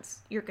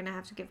months, you're going to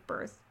have to give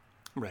birth.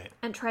 Right.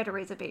 And try to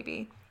raise a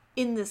baby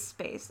in this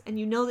space. And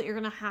you know that you're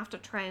going to have to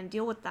try and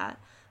deal with that.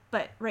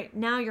 But right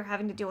now, you're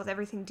having to deal with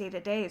everything day to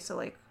day. So,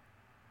 like,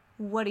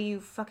 what do you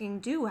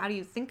fucking do? How do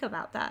you think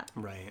about that?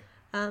 Right.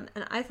 And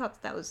I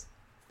thought that was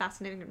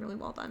fascinating and really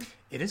well done.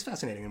 It is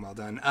fascinating and well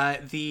done.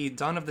 The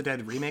Dawn of the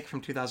Dead remake from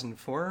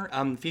 2004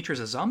 features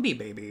a zombie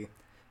baby,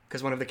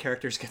 because one of the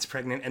characters gets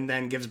pregnant and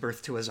then gives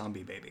birth to a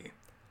zombie baby.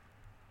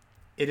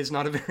 It is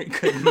not a very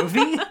good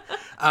movie.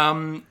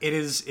 It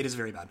is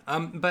very bad.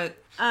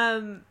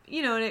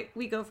 You know,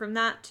 we go from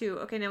that to,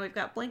 okay, now we've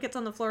got blankets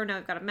on the floor, now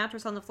we've got a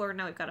mattress on the floor,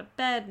 now we've got a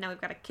bed, now we've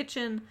got a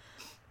kitchen,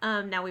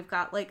 now we've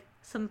got, like,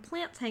 some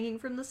plants hanging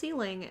from the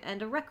ceiling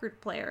and a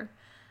record player.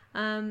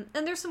 And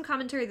there's some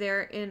commentary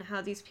there in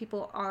how these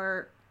people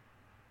are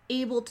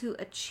able to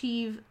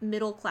achieve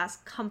middle-class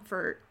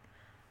comfort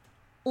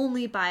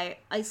only by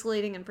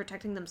isolating and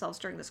protecting themselves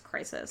during this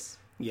crisis.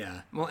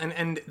 Yeah. Well,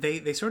 and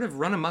they sort of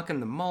run amok in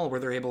the mall where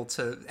they're able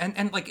to...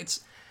 And like,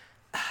 it's...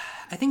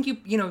 I think,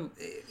 you know,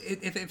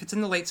 if it's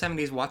in the late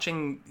 70s,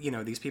 watching, you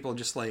know, these people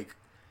just, like,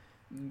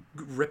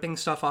 ripping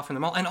stuff off in the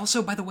mall. And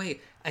also, by the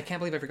way, I can't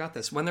believe I forgot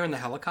this. When they're in the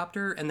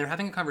helicopter and they're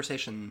having a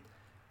conversation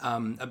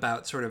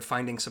about sort of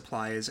finding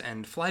supplies,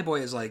 and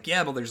Flyboy is like,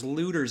 yeah, well, there's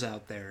looters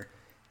out there.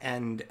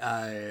 And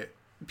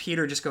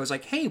Peter just goes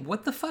like, hey,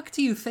 what the fuck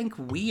do you think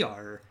we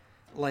are?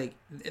 Like,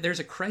 there's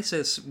a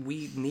crisis,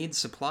 we need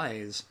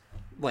supplies.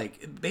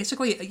 Like,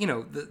 basically, you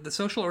know, the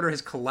social order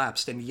has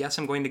collapsed, and yes,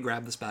 I'm going to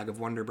grab this bag of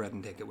Wonder Bread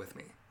and take it with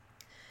me.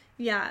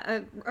 Yeah,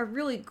 a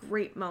really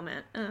great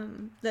moment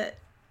that,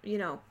 you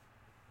know,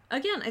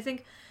 again, I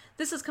think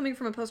this is coming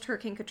from a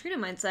post-Hurricane Katrina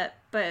mindset,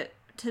 but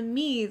to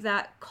me,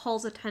 that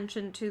calls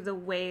attention to the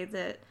way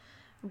that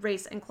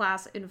race and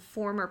class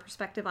inform our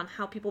perspective on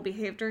how people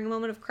behave during a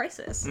moment of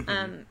crisis.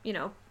 You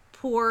know,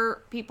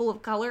 poor people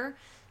of color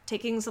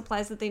taking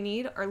supplies that they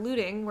need are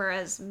looting,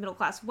 whereas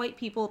middle-class white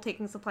people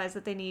taking supplies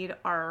that they need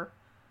are,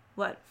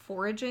 what,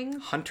 foraging?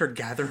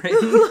 Hunter-gathering?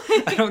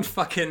 I don't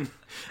fucking...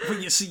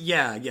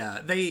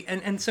 Yeah.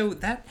 And so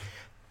that...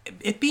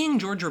 It being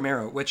George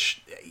Romero,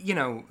 which, you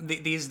know,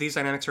 these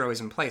dynamics are always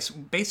in place.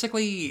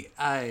 Basically,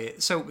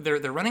 so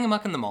they're running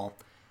amok in the mall,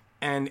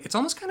 and it's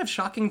almost kind of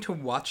shocking to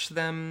watch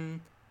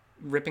them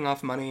ripping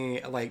off money,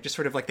 like, just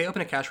sort of like, they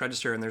open a cash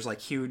register and there's like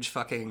huge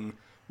fucking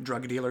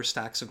drug dealer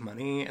stacks of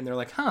money, and they're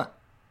like, huh,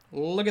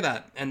 look at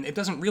that. And it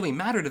doesn't really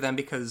matter to them,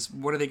 because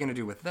what are they going to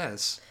do with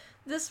this?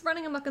 This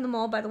running amok in the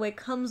mall, by the way,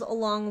 comes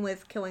along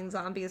with killing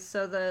zombies.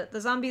 So the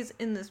zombies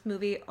in this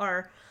movie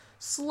are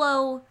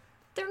slow.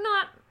 They're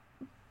not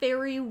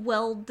very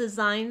well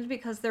designed,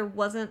 because there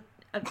wasn't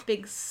a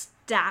big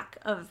stack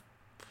of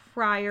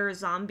prior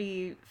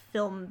zombie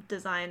film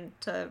design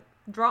to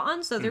draw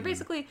on. So they're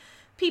basically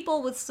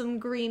people with some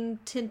green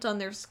tint on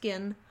their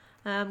skin,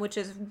 which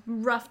is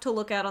rough to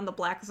look at on the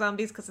black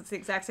zombies because it's the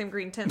exact same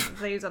green tint that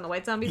they use on the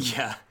white zombies.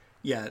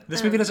 Yeah.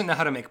 This movie doesn't know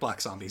how to make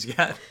black zombies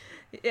yet.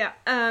 Yeah,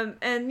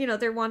 and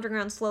they're wandering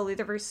around slowly.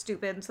 They're very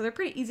stupid, so they're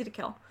pretty easy to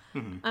kill.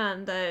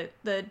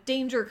 The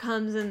danger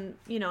comes in,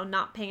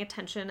 not paying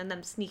attention and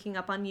them sneaking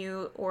up on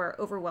you or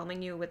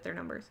overwhelming you with their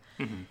numbers.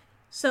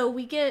 So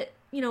we get,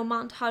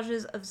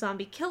 montages of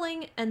zombie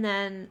killing, and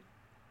then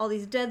all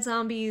these dead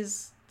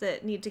zombies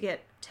that need to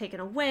get taken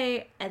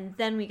away, and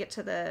then we get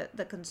to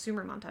the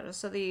consumer montages.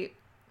 So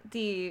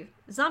the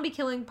zombie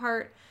killing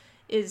part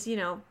is,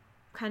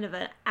 kind of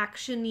an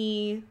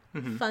action-y,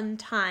 fun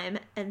time,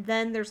 and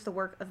then there's the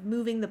work of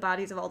moving the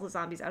bodies of all the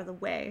zombies out of the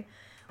way,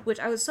 which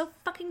I was so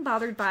fucking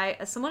bothered by.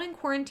 As someone in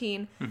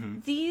quarantine,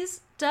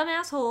 these dumb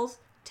assholes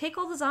take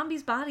all the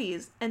zombies'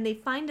 bodies, and they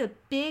find a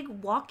big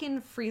walk-in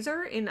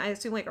freezer in, I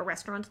assume, like a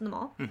restaurant in the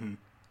mall,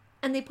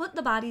 and they put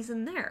the bodies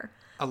in there.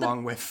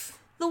 Along with...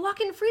 The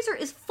walk-in freezer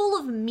is full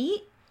of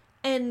meat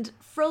and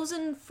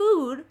frozen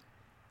food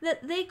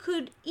that they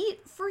could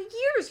eat for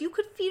years. You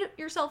could feed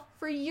yourself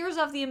for years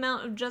off the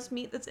amount of just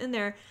meat that's in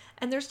there,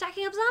 and they're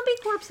stacking up zombie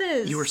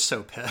corpses. You were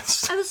so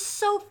pissed. I was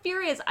so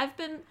furious. I've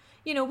been,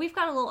 we've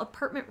got a little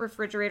apartment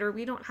refrigerator.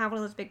 We don't have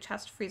one of those big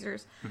chest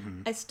freezers.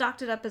 I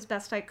stocked it up as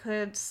best I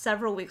could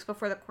several weeks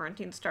before the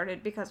quarantine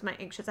started because my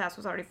anxious ass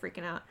was already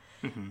freaking out.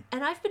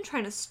 And I've been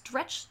trying to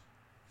stretch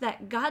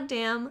that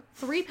goddamn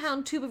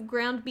 3-pound tube of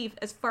ground beef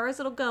as far as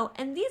it'll go,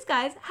 and these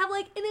guys have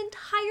like an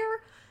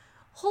entire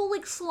whole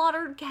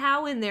slaughtered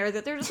cow in there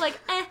that they're just like,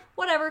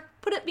 whatever,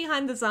 put it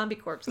behind the zombie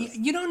corpses.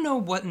 You don't know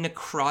what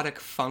necrotic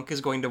funk is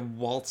going to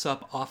waltz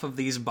up off of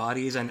these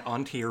bodies and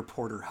onto your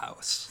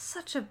porterhouse.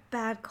 Such a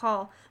bad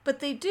call. But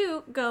they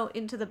do go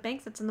into the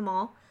bank that's in the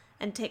mall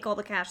and take all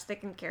the cash they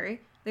can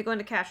carry. They go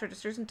into cash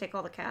registers and take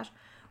all the cash,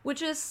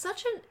 which is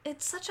such a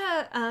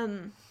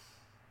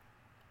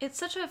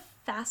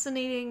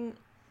fascinating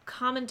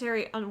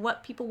commentary on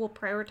what people will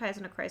prioritize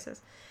in a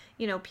crisis.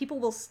 People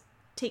will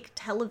take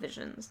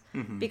televisions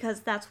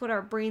because that's what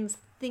our brains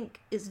think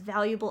is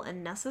valuable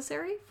and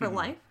necessary for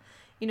life.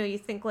 You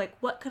think like,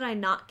 what could I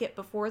not get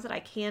before that I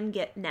can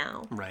get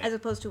now? Right. As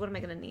opposed to what am I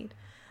going to need?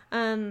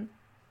 And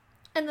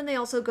then they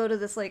also go to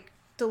this like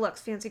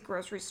deluxe fancy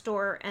grocery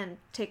store and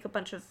take a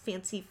bunch of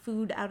fancy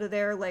food out of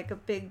there, like a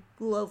big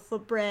loaf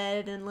of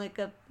bread and like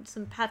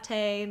some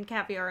pate and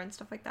caviar and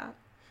stuff like that.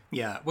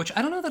 Yeah, which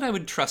I don't know that I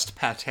would trust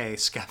pate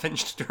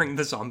scavenged during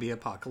the zombie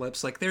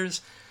apocalypse. Like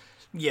there's...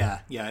 Yeah,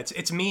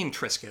 it's me and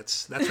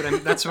Triscuits.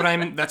 That's what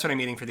I'm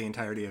eating for the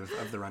entirety of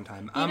the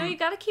runtime. You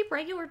got to keep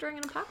regular during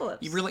an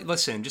apocalypse. You really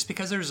listen. Just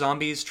because there's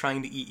zombies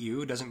trying to eat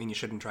you doesn't mean you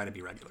shouldn't try to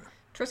be regular.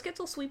 Triscuits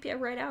will sweep you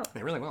right out.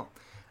 They really will.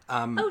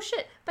 Oh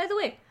shit! By the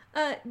way,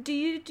 do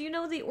you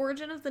know the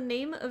origin of the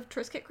name of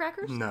Triscuit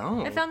crackers?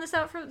 No. I found this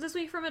out this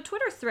week from a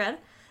Twitter thread.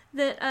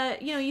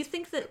 That you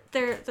think that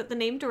the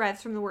name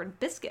derives from the word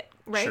biscuit,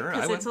 right? Sure,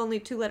 because it's only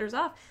 2 letters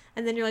off,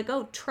 and then you're like,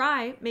 oh,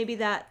 try. Maybe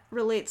that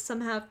relates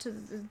somehow to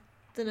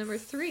the number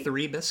 3.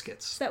 3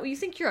 biscuits. Is that what you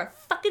think? You're a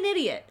fucking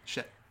idiot.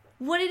 Shit.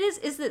 What it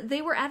is that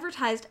they were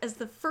advertised as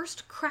the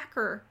first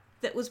cracker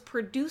that was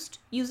produced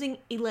using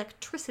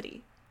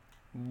electricity.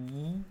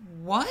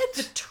 What?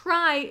 The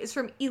try is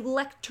from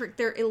electric.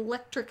 They're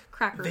electric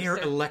crackers. They are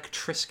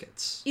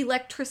Electriscuits.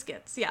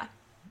 Electriscuits, yeah.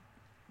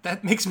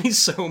 That makes me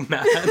so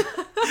mad.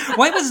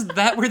 Why was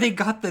that where they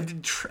got the...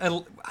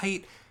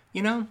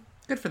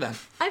 good for them.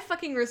 I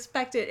fucking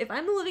respect it. If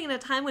I'm living in a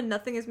time when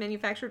nothing is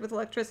manufactured with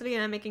electricity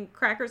and I'm making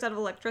crackers out of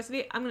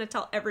electricity, I'm going to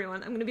tell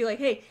everyone. I'm going to be like,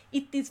 hey,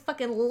 eat these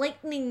fucking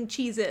lightning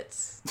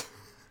Cheez-Its.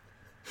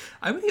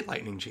 I would eat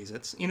lightning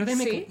Cheez-Its.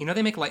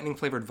 They make lightning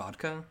flavored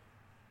vodka.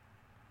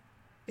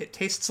 It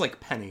tastes like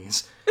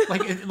pennies.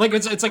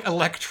 It's like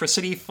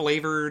electricity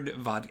flavored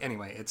vodka.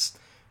 Anyway,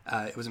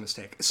 it was a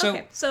mistake.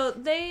 So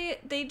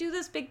they do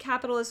this big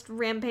capitalist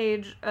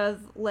rampage of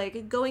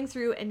like going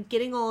through and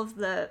getting all of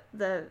the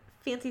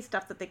fancy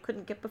stuff that they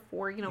couldn't get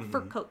before,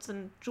 fur coats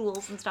and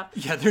jewels and stuff.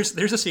 Yeah,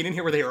 there's a scene in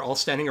here where they are all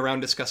standing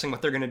around discussing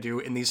what they're going to do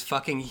in these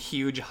fucking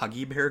huge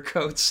Huggy Bear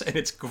coats, and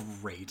it's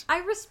great. I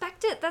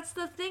respect it. That's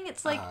the thing.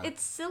 It's like,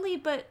 it's silly,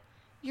 but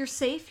you're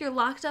safe. You're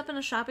locked up in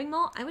a shopping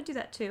mall. I would do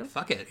that too.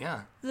 Fuck it,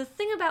 yeah. The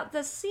thing about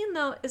this scene,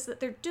 though, is that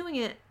they're doing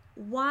it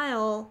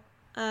while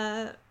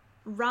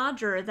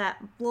Roger, that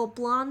little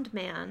blonde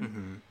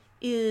man,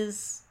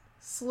 is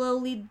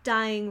slowly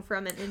dying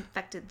from an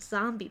infected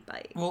zombie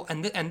bite. Well,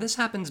 and this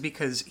happens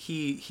because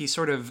he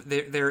sort of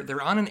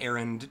they're on an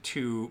errand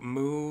to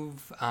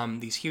move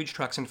these huge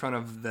trucks in front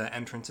of the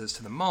entrances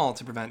to the mall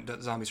to prevent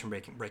zombies from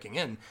breaking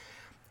in,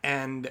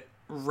 and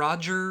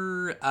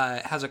Roger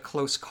has a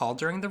close call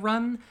during the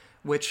run,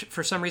 which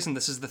for some reason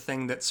this is the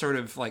thing that sort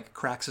of like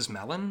cracks his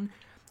melon,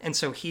 and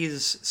so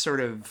he's sort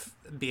of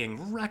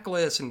being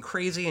reckless and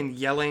crazy and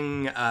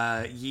yelling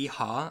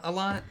yeehaw a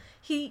lot.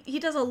 He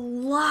does a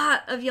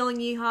lot of yelling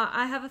yeehaw.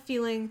 I have a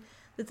feeling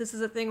that this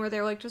is a thing where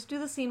they're like, just do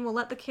the scene, we'll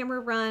let the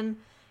camera run,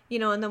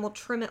 and then we'll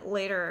trim it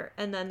later.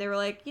 And then they were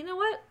like, you know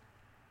what?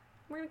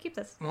 we're gonna keep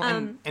this. Well,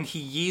 and he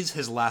yees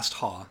his last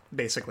haw,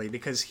 basically,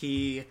 because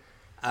he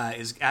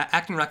is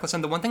acting reckless.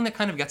 And the one thing that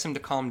kind of gets him to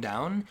calm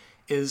down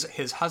is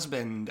his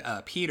husband,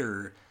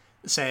 Peter,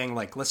 saying,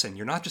 like, listen,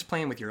 you're not just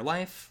playing with your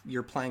life,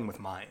 you're playing with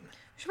mine. We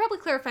should probably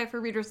clarify for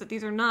readers that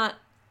these are not,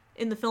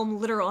 in the film,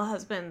 literal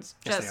husbands.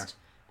 Yes, just,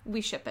 we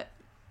ship it.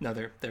 No,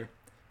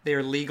 they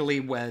are legally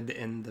wed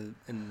in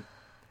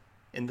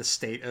the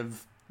state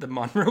of the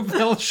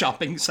Monroeville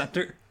shopping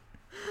center.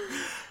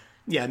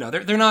 Yeah, no,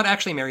 they're not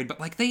actually married, but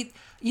like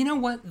you know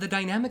what? The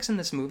dynamics in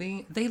this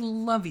movie, they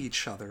love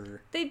each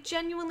other. They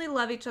genuinely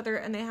love each other,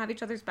 and they have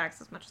each other's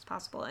backs as much as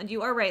possible. And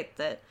you are right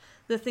that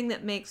the thing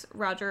that makes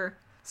Roger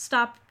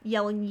stop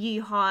yelling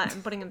yeehaw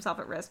and putting himself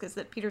at risk is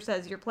that Peter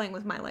says, "You're playing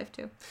with my life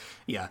too."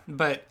 Yeah,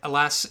 but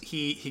alas,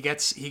 he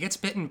gets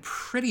bitten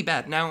pretty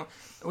bad. Now,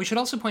 we should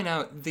also point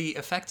out the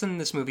effects in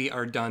this movie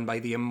are done by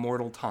the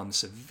immortal Tom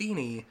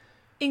Savini.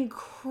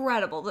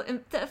 Incredible.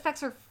 The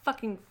effects are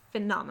fucking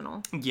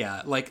phenomenal.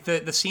 Yeah, like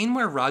the scene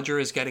where Roger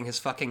is getting his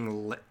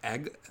fucking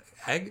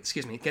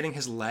getting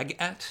his leg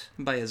et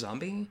by a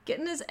zombie.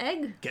 Getting his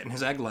egg. Getting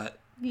his egg let.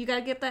 You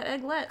gotta get that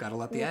egg let. Gotta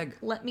let the egg.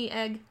 Let me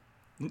egg.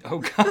 Oh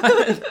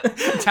god.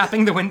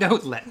 Tapping the window,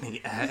 let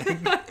me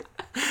egg.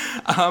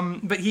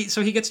 But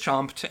he gets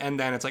chomped, and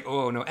then it's like,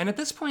 oh no. And at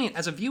this point,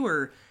 as a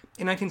viewer,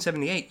 in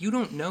 1978, you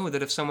don't know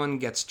that if someone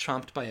gets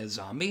chomped by a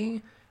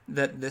zombie,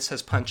 that this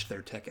has punched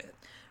their ticket.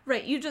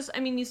 Right, you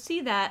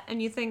see that,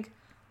 and you think,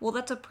 well,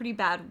 that's a pretty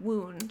bad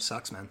wound.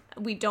 Sucks, man.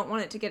 We don't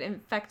want it to get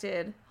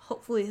infected.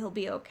 Hopefully he'll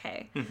be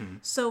okay. Mm-hmm.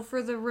 So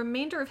for the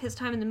remainder of his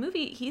time in the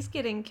movie, he's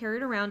getting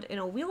carried around in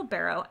a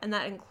wheelbarrow, and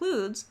that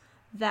includes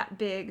that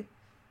big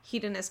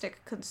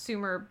hedonistic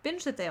consumer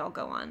binge that they all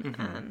go on.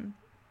 Mm-hmm.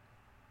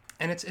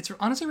 And it's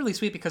honestly really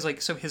sweet because,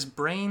 like, so his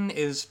brain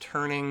is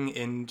turning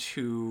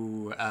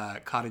into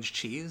cottage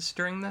cheese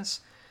during this,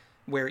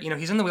 where, you know,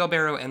 he's in the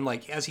wheelbarrow and,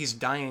 like, as he's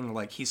dying,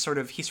 like, he sort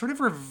of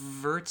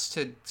reverts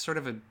to sort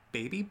of a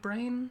baby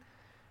brain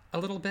a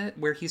little bit,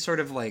 where he's sort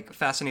of, like,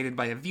 fascinated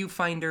by a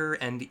viewfinder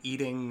and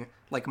eating,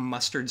 like,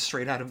 mustard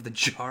straight out of the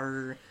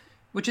jar,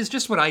 which is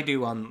just what I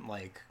do on,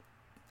 like,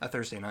 a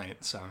Thursday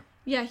night, so...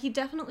 Yeah, he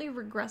definitely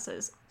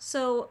regresses.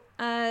 So,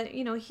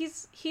 you know,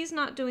 he's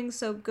not doing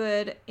so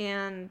good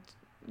and,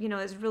 you know,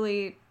 is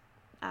really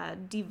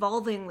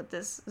devolving with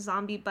this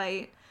zombie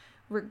bite,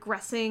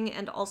 regressing,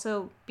 and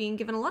also being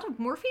given a lot of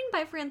morphine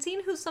by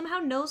Francine, who somehow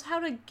knows how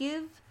to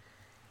give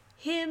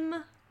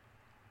him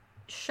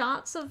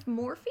shots of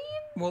morphine?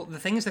 Well, the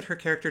thing is that her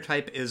character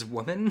type is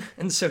woman,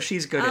 and so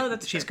she's good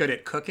good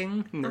at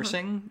cooking,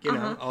 nursing, you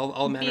know,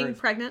 all manner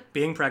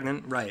being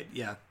pregnant, right,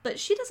 yeah. But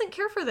she doesn't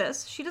care for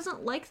this. She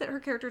doesn't like that her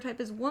character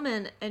type is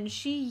woman, and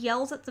she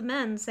yells at the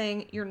men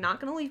saying, "You're not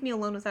going to leave me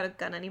alone without a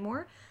gun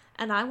anymore,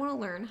 and I want to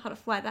learn how to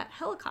fly that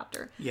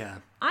helicopter." Yeah.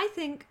 I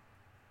think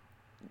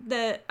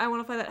that I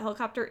want to fly that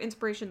helicopter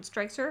inspiration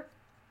strikes her.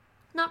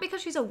 Not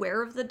because she's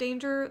aware of the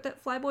danger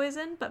that Flyboy is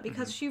in, but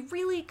because she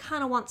really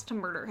kind of wants to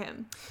murder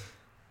him.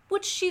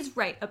 Which she's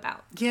right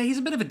about. Yeah, he's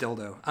a bit of a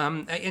dildo.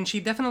 And she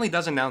definitely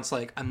does announce,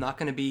 like, I'm not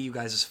going to be you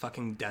guys'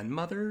 fucking den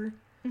mother.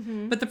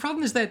 Mm-hmm. But the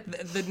problem is that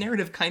the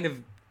narrative kind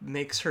of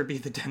makes her be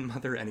the den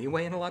mother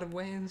anyway in a lot of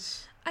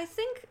ways. I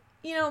think,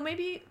 you know,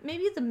 maybe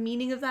the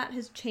meaning of that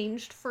has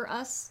changed for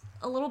us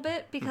a little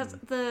bit, because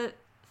the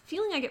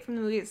feeling I get from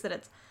the movie is that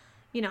it's,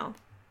 you know...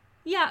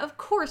 Yeah, of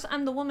course,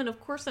 I'm the woman.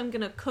 Of course I'm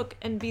going to cook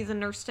and be the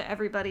nurse to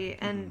everybody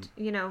and,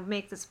 you know,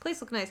 make this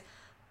place look nice.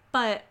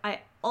 But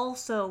I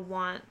also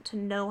want to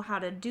know how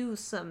to do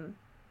some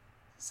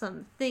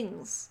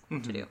things to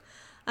do.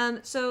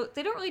 So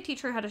they don't really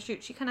teach her how to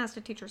shoot. She kind of has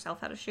to teach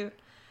herself how to shoot.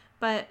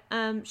 But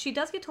she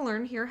does get to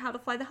learn here how to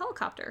fly the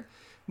helicopter.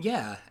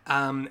 Yeah,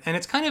 and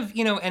it's kind of,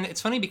 you know, and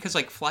it's funny because,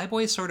 like,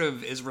 Flyboy sort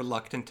of is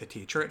reluctant to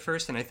teach her at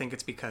first, and I think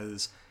it's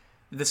because...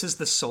 this is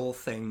the sole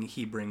thing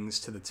he brings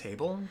to the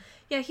table.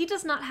 Yeah, he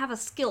does not have a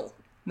skill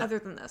other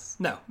than this.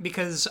 No,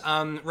 because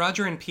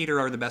Roger and Peter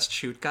are the best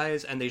shoot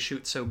guys, and they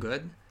shoot so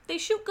good. They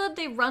shoot good,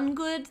 they run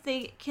good,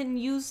 they can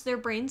use their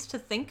brains to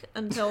think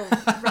until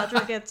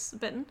Roger gets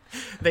bitten.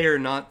 They are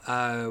not,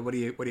 what do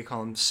you call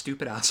them,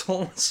 stupid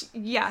assholes?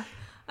 Yeah.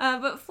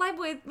 But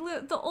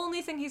Flyboy, the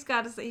only thing he's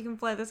got is that he can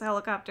fly this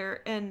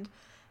helicopter, and,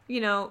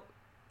 you know,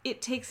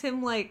 it takes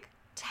him, like,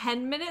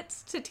 10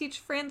 minutes to teach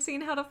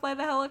Francine how to fly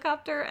the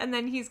helicopter, and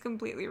then he's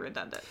completely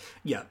redundant.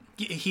 Yeah,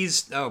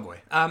 he's... oh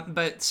boy.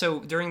 But so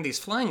during these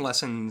flying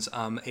lessons,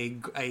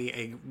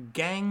 a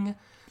gang,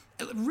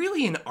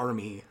 really an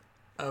army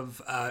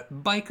of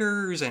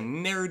bikers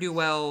and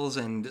ne'er-do-wells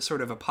and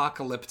sort of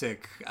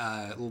apocalyptic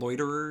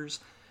loiterers,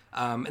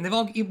 and they've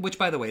all... which,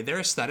 by the way, their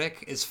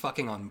aesthetic is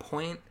fucking on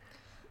point.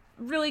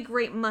 Really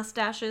great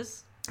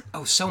mustaches.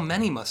 Oh, so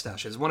many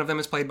mustaches. One of them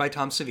is played by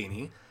Tom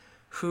Savini,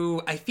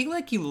 who I feel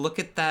like you look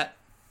at that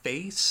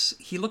face,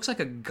 he looks like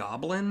a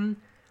goblin,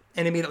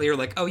 and immediately you're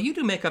like, oh, you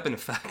do makeup and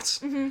effects.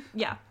 Mm-hmm.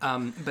 Yeah.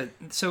 But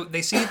so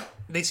they see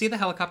the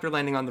helicopter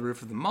landing on the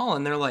roof of the mall,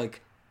 and they're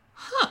like,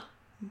 huh,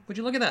 would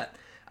you look at that?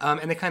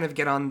 And they kind of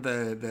get on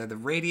the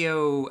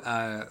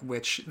radio,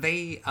 which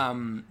they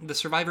the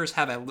survivors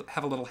have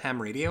a little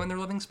ham radio in their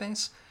living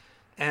space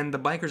And the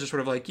bikers are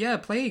sort of like, yeah,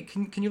 play,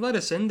 can you let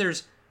us in?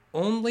 There's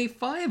only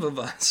 5 of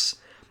us.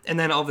 And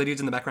then all the dudes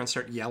in the background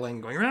start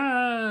yelling, going,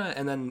 ah!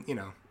 And then,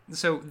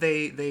 so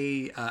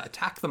they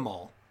attack the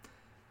mall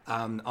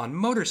on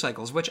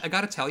motorcycles, which I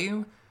gotta tell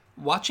you,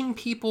 watching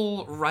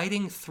people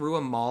riding through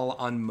a mall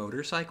on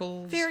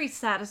motorcycles... Very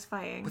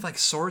satisfying. With, like,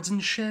 swords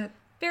and shit.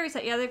 Very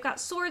sad. Yeah, they've got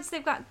swords,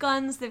 they've got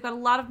guns, they've got a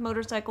lot of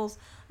motorcycles.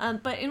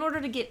 But in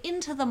order to get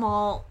into the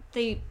mall,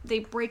 they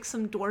break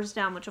some doors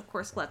down, which of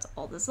course lets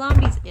all the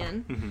zombies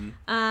in. Mm-hmm.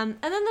 And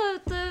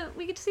then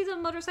we get to see the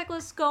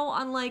motorcyclists go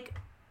on like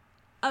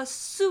a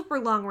super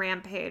long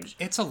rampage.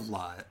 It's a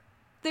lot.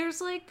 There's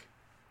like,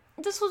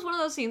 this was one of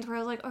those scenes where I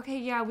was like, okay,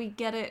 yeah, we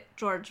get it,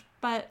 George.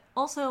 But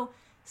also,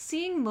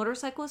 seeing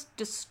motorcyclists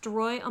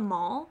destroy a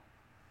mall,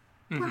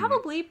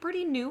 probably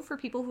pretty new for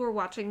people who were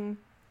watching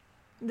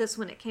this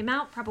when it came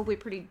out, probably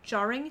pretty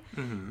jarring.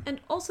 And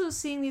also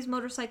seeing these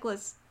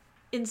motorcyclists,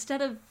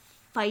 instead of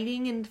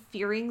fighting and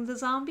fearing the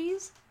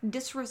zombies,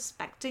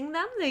 disrespecting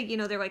them.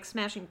 They're like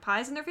smashing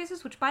pies in their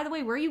faces, which, by the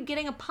way, where are you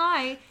getting a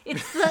pie?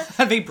 It's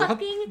the they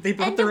brought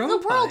end their of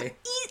own the world. pie.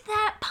 Eat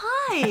that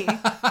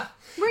pie.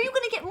 Where are you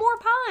going to get more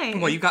pie?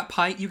 Well, you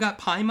got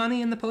pie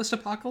money in the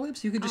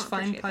post-apocalypse? You could just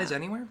find pies that.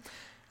 anywhere?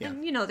 Yeah.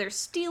 And, they're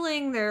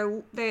stealing,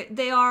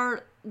 they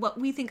are what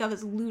we think of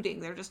as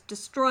looting. They're just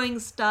destroying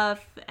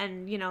stuff,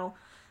 and,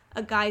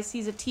 a guy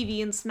sees a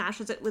TV and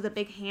smashes it with a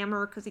big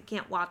hammer because he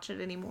can't watch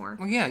it anymore.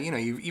 Well, yeah,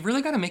 you've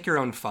really got to make your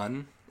own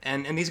fun.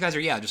 And these guys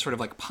are, just sort of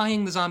like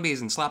pieing the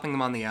zombies and slapping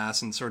them on the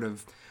ass and sort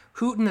of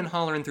hooting and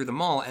hollering through the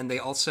mall. And they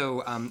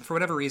also, for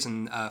whatever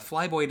reason,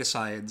 Flyboy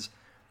decides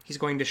he's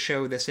going to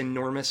show this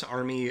enormous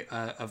army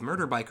of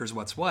murder bikers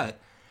what's what,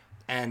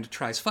 and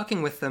tries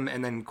fucking with them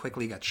and then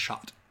quickly gets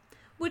shot.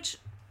 Which,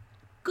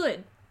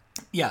 good.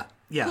 Yeah.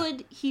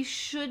 Good. He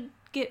should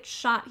get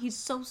shot. He's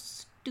so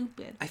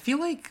stupid. I feel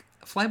like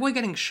Flyboy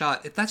getting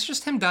shot, that's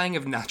just him dying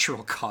of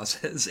natural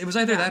causes. It was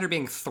either that or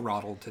being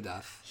throttled to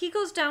death. He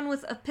goes down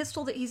with a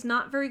pistol that he's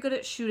not very good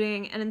at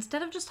shooting, and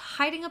instead of just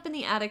hiding up in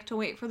the attic to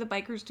wait for the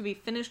bikers to be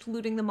finished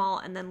looting the mall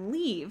and then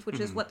leave, which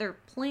is what their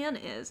plan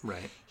is,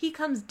 right. He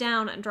comes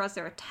down and draws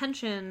their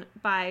attention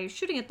by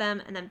shooting at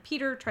them, and then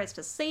Peter tries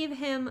to save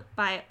him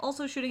by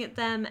also shooting at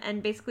them,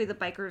 and basically the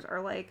bikers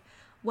are like,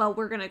 well,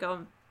 we're gonna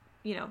go,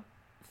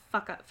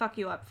 fuck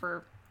you up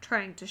for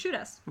trying to shoot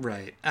us.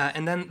 Right.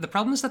 And then the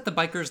problem is that the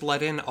bikers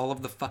let in all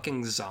of the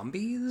fucking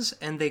zombies,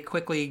 and they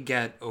quickly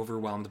get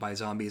overwhelmed by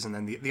zombies, and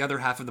then the other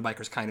half of the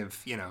bikers kind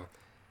of,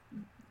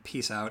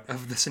 peace out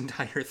of this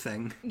entire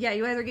thing. Yeah,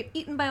 you either get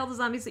eaten by all the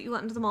zombies that you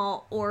let into the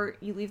mall, or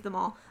you leave the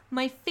mall.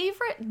 My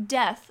favorite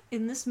death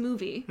in this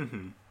movie...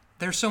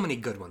 There's so many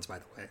good ones, by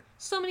the way.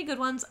 So many good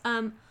ones.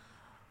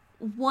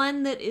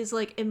 One that is,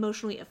 like,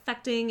 emotionally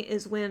affecting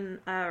is when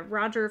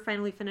Roger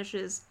finally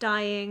finishes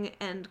dying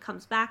and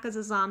comes back as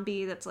a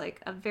zombie. That's,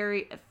 like, a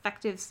very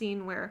effective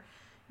scene where,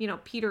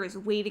 Peter is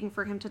waiting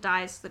for him to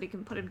die so that he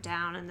can put him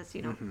down, and it's,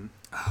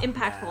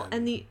 impactful. Man.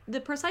 And the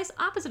precise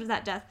opposite of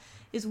that death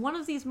is one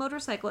of these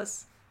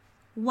motorcyclists,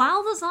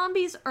 while the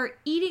zombies are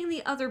eating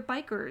the other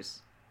bikers,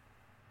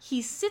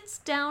 he sits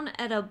down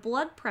at a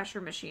blood pressure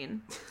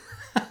machine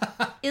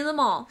in the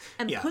mall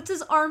and puts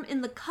his arm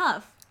in the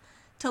cuff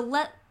to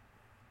let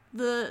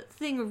the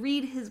thing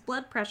read his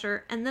blood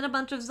pressure, and then a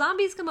bunch of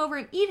zombies come over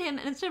and eat him,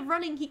 and instead of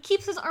running, he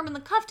keeps his arm in the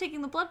cuff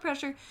taking the blood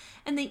pressure,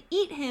 and they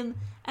eat him,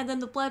 and then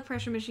the blood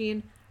pressure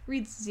machine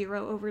reads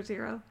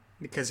 0/0.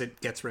 Because it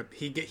gets ripped.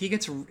 He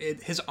gets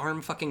his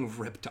arm fucking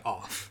ripped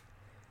off.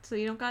 So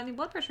you don't got any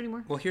blood pressure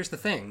anymore. Well, here's the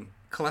thing.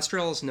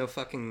 Cholesterol is no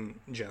fucking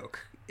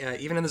joke.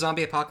 Even in the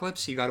zombie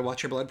apocalypse, you gotta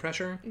watch your blood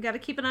pressure. You gotta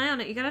keep an eye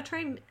on it. You gotta try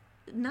and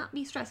not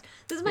be stressed.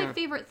 This is my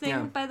favorite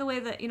thing, by the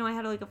way, that, I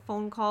had like a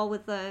phone call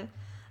with a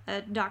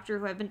doctor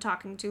who I've been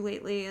talking to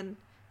lately, and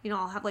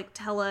I'll have like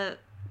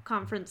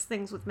teleconference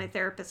things with my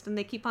therapist, and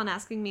they keep on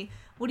asking me,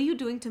 what are you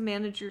doing to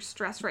manage your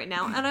stress right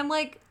now? And I'm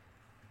like,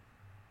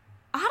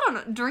 I don't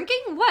know,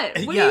 drinking? What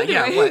are you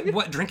doing?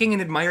 What drinking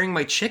and admiring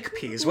my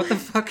chickpeas? What the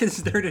fuck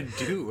is there to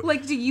do?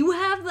 Like, do you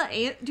have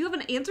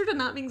an answer to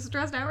not being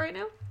stressed out right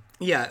now?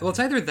 Yeah, well, it's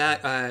either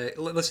that,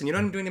 listen, you know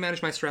what I'm doing to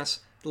manage my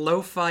stress?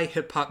 Lo-fi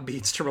hip-hop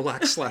beats to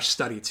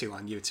relax/study to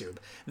on YouTube.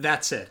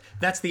 That's it.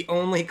 That's the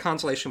only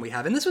consolation we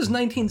have. And this was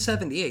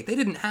 1978. They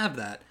didn't have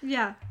that.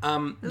 Yeah.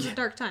 It was a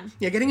dark time.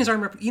 Yeah, getting his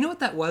arm up. You know what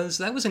that was?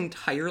 That was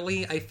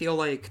entirely, I feel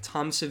like,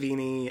 Tom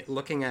Savini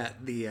looking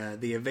at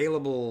the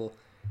available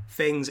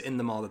things in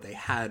the mall that they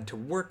had to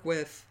work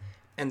with,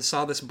 and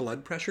saw this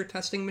blood pressure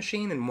testing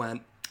machine and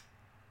went,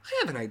 I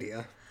have an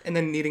idea. And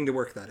then needing to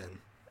work that in.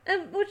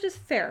 Which is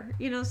fair.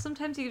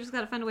 Sometimes you just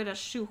gotta find a way to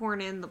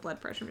shoehorn in the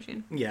blood pressure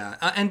machine. Yeah.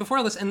 And before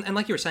all this, and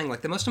like you were saying,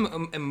 like, the most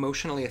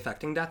emotionally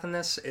affecting death in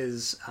this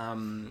is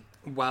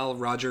while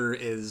Roger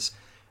is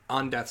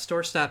on death's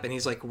doorstep and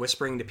he's, like,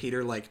 whispering to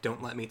Peter, like,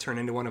 don't let me turn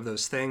into one of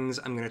those things.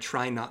 I'm gonna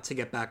try not to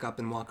get back up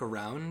and walk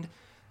around,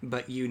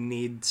 but you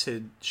need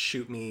to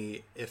shoot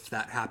me if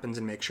that happens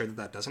and make sure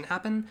that doesn't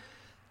happen.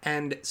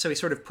 And so he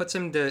sort of puts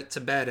him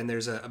to bed, and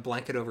there's a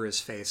blanket over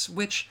his face,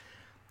 which...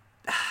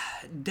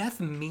 death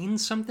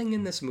means something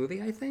in this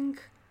movie, I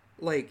think.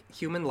 like,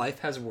 human life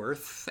has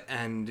worth,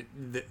 and,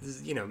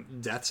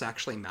 deaths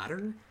actually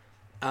matter.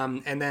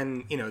 And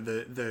then,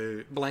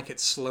 the blanket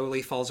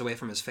slowly falls away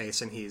from his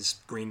face, and he's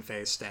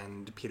green-faced,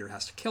 and Peter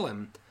has to kill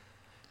him.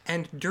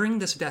 And during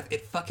this death,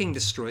 it fucking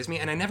destroys me,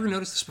 and I never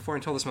noticed this before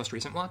until this most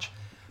recent watch.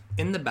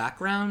 In the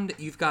background,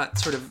 you've got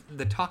sort of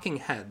the talking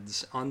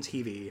heads on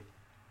TV,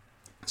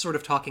 sort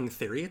of talking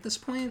theory at this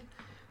point,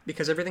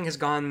 because everything has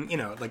gone,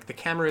 like, the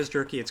camera is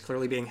jerky, it's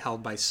clearly being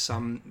held by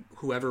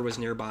whoever was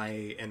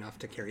nearby enough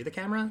to carry the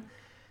camera.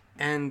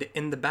 And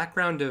in the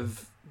background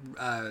of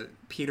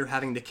Peter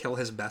having to kill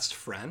his best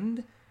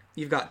friend,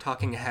 you've got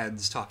talking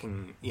heads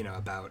talking,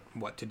 about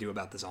what to do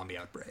about the zombie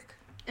outbreak.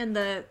 And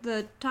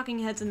the talking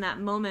heads in that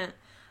moment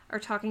are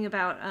talking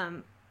about,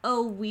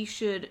 we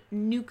should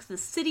nuke the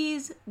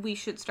cities, we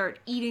should start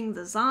eating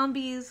the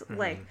zombies,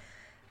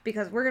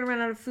 because we're going to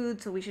run out of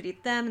food, so we should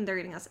eat them, and they're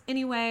eating us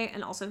anyway,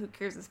 and also who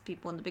cares if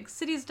people in the big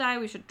cities die,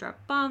 we should drop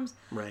bombs.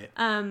 Right.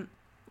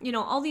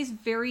 All these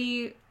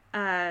very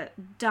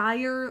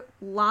dire,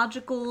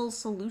 logical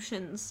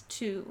solutions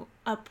to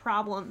a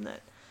problem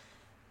that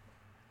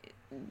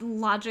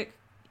logic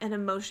and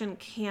emotion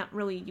can't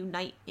really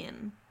unite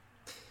in.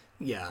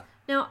 Yeah.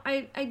 Now,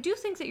 I do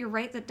think that you're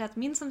right that death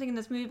means something in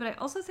this movie, but I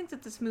also think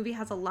that this movie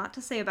has a lot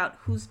to say about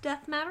whose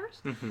death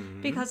matters.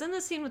 Mm-hmm. Because in the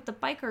scene with the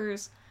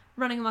bikers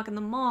running amok in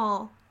the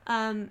mall,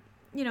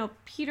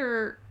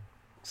 Peter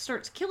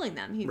starts killing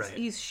them.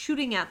 He's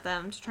shooting at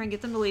them to try and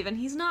get them to leave, and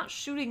he's not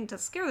shooting to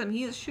scare them.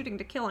 He is shooting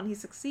to kill, and he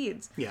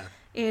succeeds. Yeah.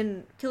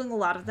 In killing a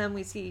lot of them,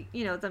 we see,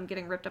 them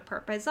getting ripped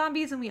apart by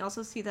zombies, and we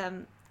also see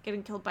them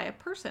getting killed by a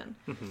person.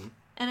 Mm-hmm.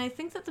 And I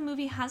think that the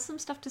movie has some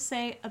stuff to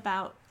say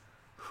about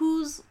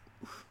whose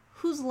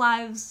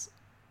lives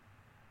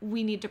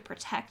we need to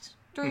protect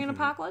during an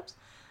apocalypse.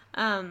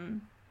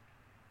 And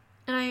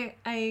I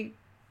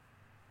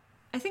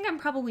think I'm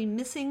probably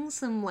missing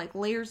some, like,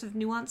 layers of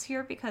nuance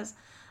here, because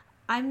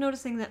I'm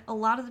noticing that a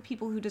lot of the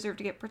people who deserve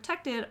to get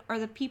protected are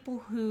the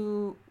people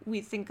who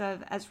we think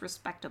of as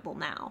respectable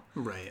now.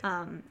 Right.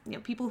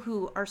 People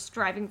who are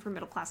striving for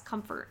middle-class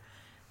comfort.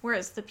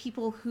 Whereas the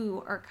people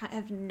who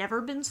have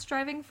never been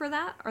striving for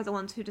that are the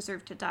ones who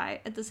deserve to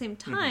die. At the same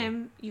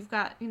time, you've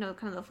got, kind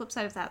of the flip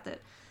side of that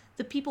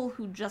the people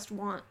who just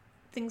want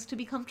things to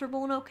be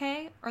comfortable and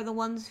okay are the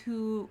ones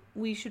who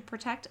we should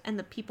protect, and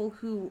the people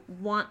who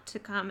want to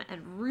come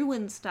and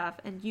ruin stuff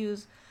and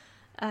use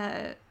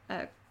a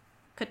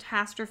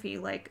catastrophe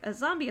like a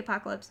zombie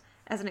apocalypse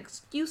as an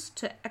excuse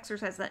to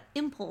exercise that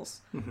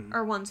impulse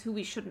are ones who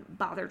we shouldn't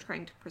bother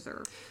trying to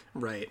preserve.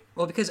 Right.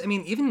 Well, because,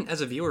 even as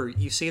a viewer,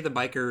 you see the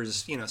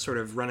bikers, sort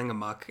of running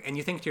amok, and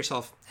you think to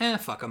yourself,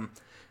 fuck them.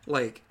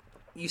 Like,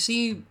 you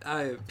see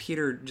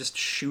Peter just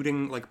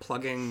shooting, like,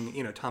 plugging,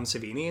 Tom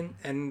Savini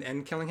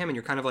and killing him, and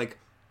you're kind of like,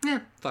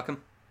 fuck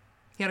him.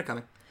 He had it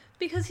coming.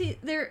 Because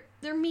they're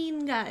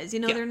mean guys,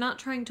 Yeah. They're not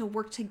trying to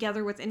work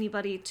together with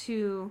anybody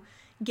to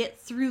get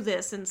through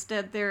this.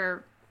 Instead,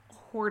 they're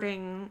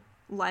hoarding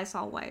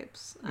Lysol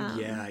wipes.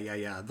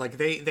 Yeah. Like,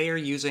 they are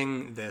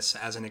using this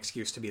as an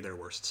excuse to be their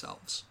worst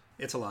selves.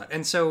 It's a lot.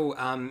 And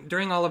so,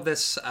 during all of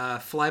this,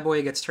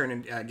 Flyboy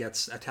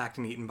gets attacked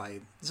and eaten by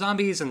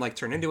zombies and, like,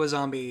 turned into a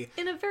zombie.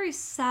 In a very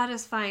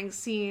satisfying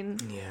scene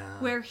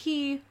where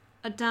he,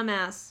 a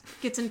dumbass,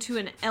 gets into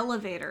an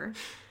elevator,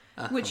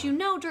 which,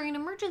 during an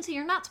emergency,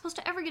 you're not supposed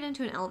to ever get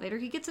into an elevator.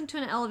 He gets into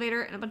an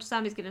elevator, and a bunch of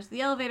zombies get into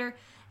the elevator,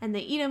 and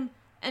they eat him.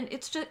 And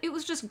it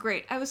was just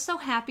great. I was so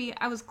happy.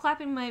 I was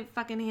clapping my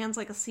fucking hands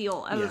like a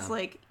seal. I was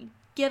like,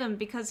 get him,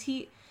 because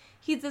he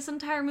this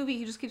entire movie,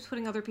 he just keeps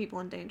putting other people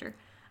in danger.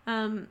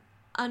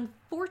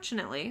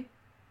 Unfortunately,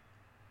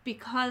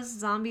 because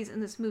zombies in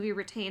this movie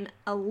retain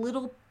a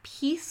little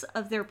piece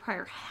of their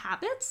prior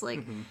habits,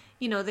 like,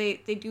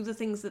 they do the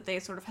things that they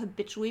sort of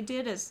habitually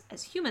did as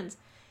humans.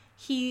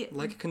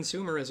 Like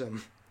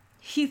consumerism.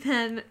 He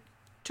then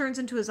turns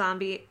into a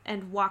zombie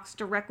and walks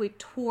directly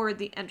toward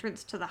the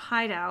entrance to the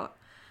hideout,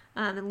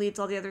 and leads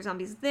all the other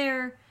zombies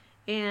there,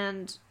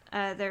 and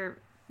they're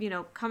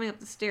coming up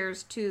the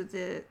stairs to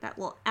that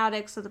little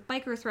attic. So the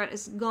biker threat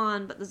is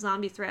gone, but the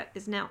zombie threat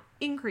is now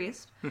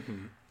increased.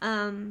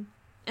 And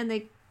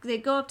they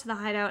go up to the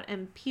hideout,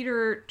 and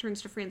Peter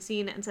turns to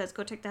Francine and says,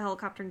 "Go take the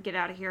helicopter and get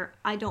out of here.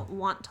 I don't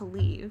want to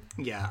leave."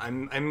 Yeah,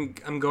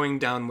 I'm going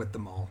down with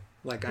them all.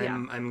 Like,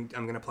 I'm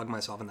gonna plug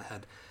myself in the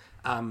head.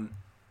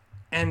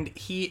 And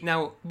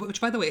which,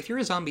 by the way, if you're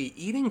a zombie,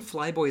 eating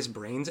Flyboy's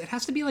brains, it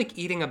has to be like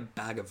eating a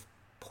bag of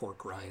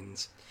pork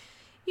rinds.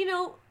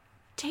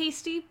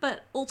 Tasty,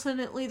 but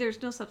ultimately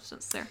there's no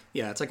substance there.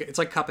 Yeah, it's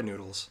like cup of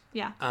noodles.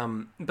 Yeah.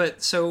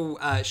 But so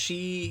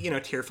she,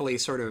 tearfully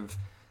sort of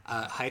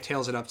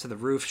hightails it up to the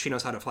roof. She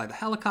knows how to fly the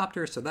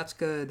helicopter, so that's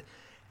good.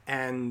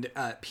 And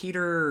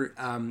Peter,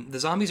 the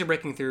zombies are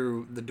breaking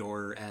through the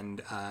door,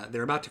 and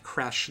they're about to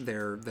crash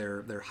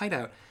their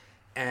hideout.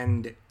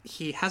 And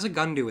he has a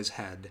gun to his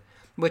head.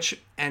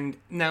 And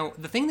now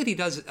the thing that he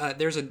does,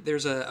 there's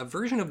a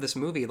version of this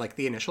movie, like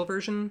the initial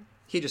version,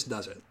 he just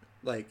does it.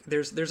 Like,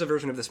 there's a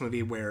version of this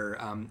movie where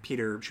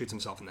Peter shoots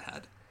himself in the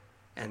head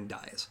and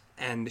dies,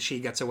 and she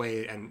gets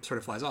away and sort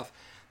of flies off.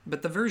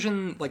 But the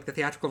version, like the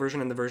theatrical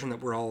version and the version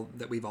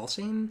that we've all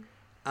seen,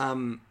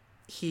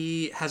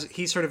 he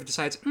sort of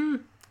decides,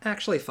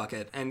 actually, fuck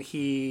it. And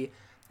he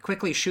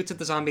quickly shoots at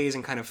the zombies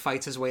and kind of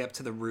fights his way up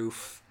to the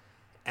roof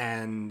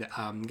and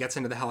gets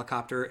into the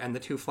helicopter, and the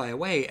two fly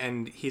away.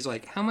 And he's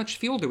like, how much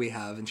fuel do we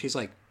have? And she's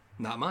like,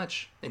 not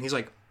much. And he's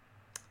like,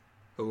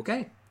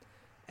 okay.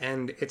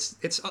 And it's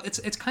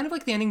kind of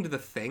like the ending to The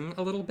Thing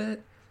a little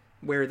bit,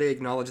 where they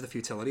acknowledge the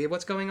futility of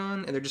what's going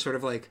on, and they're just sort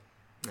of like,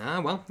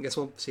 well, I guess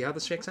we'll see how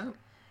this shakes out.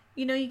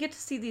 You know, you get to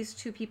see these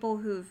two people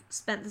who've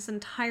spent this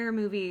entire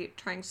movie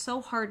trying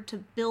so hard to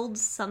build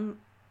some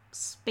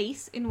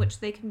space in which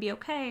they can be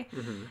okay.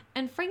 Mm-hmm.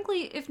 And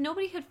frankly, if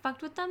nobody had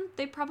fucked with them,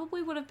 they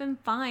probably would have been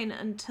fine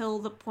until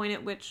the point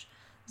at which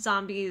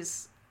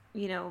zombies,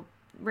 you know,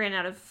 ran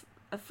out of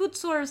a food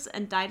source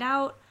and died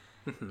out.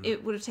 Mm-hmm.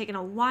 It would have taken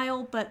a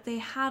while, but they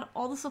had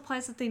all the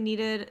supplies that they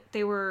needed.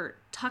 They were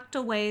tucked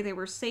away. They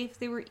were safe.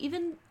 They were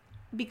even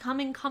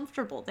becoming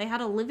comfortable. They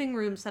had a living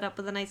room set up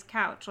with a nice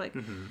couch. Like,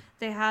 mm-hmm.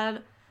 they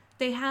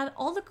had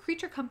all the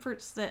creature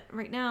comforts that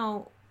right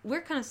now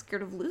we're kind of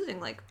scared of losing,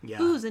 like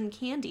booze and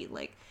candy.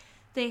 Like,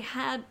 they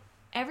had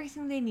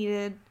everything they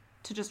needed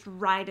to just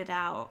ride it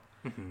out.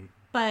 Mm-hmm.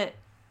 But,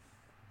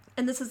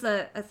 and this is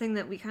a thing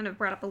that we kind of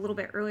brought up a little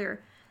bit earlier,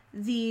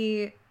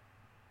 the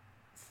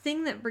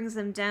thing that brings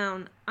them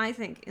down, I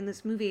think, in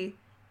this movie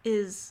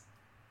is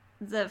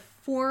the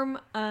form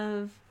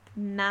of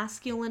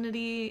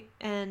masculinity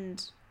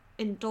and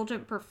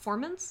indulgent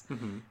performance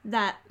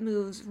that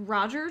moves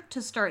Roger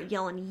to start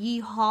yelling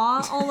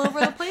yeehaw all over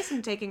the place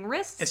and taking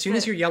risks. As soon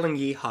as you're yelling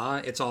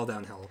yeehaw, it's all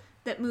downhill.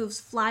 That moves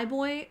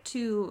Flyboy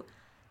to,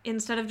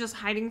 instead of just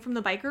hiding from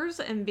the bikers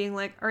and being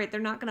like, all right, they're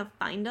not going to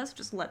find us,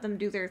 just let them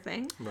do their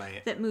thing.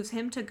 Right. That moves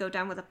him to go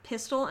down with a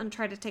pistol and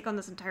try to take on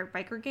this entire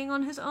biker gang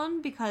on his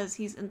own because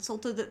he's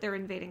insulted that they're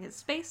invading his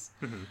space.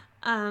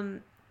 Mm-hmm.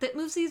 That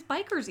moves these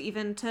bikers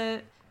even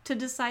to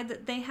decide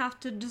that they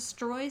have to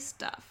destroy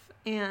stuff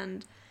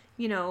and,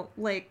 you know,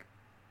 like,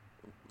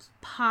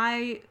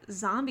 pie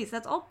zombies.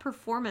 That's all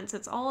performance.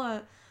 It's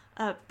all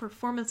a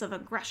performance of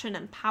aggression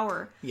and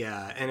power.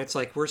 Yeah, and it's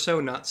like, we're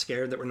so not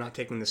scared that we're not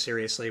taking this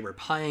seriously. We're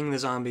pieing the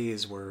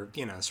zombies. We're,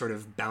 you know, sort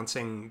of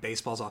bouncing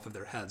baseballs off of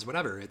their heads.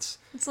 Whatever. It's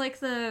like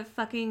the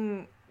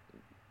fucking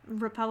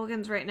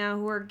Republicans right now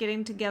who are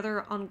getting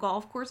together on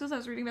golf courses. I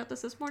was reading about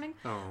this morning.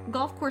 Oh.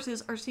 Golf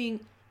courses are seeing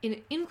an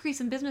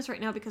increase in business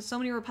right now because so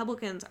many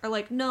Republicans are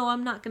like, no,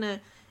 I'm not going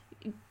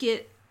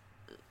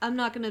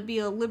to be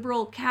a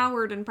liberal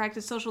coward and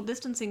practice social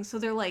distancing. So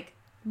they're like,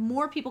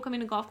 more people coming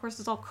to golf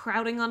courses, all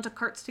crowding onto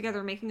carts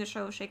together, making a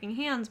show of shaking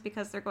hands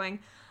because they're going,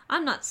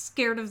 I'm not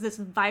scared of this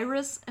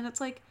virus. And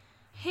it's like,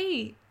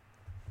 hey,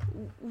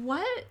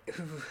 what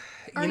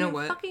are you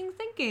fucking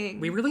thinking?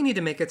 We really need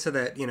to make it so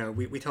that, you know,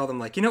 we tell them,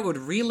 like, you know what would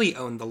really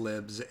own the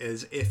libs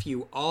is if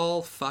you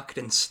all fucked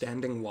in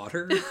standing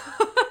water.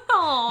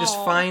 Just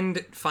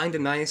find a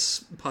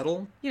nice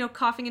puddle. You know,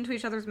 coughing into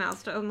each other's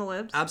mouths to own the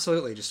libs.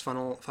 Absolutely, just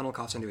funnel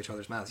coughs into each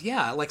other's mouths.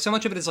 Yeah, like, so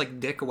much of it is like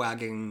dick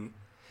wagging.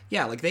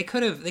 Yeah, like they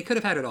could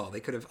have had it all. They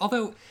could have.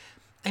 Although,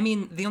 I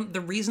mean, the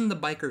reason the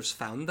bikers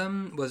found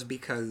them was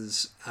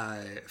because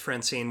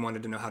Francine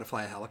wanted to know how to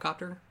fly a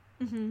helicopter.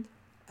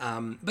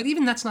 Mm-hmm. But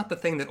even that's not the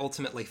thing that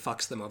ultimately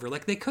fucks them over.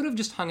 Like, they could have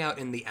just hung out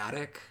in the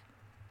attic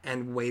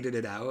and waited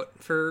it out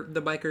for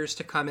the bikers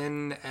to come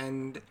in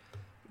and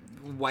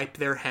wipe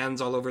their hands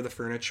all over the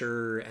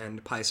furniture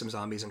and pie some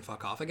zombies and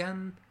fuck off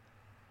again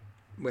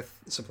with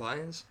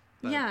supplies.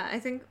 But yeah, I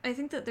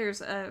think that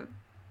there's a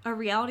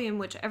reality in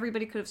which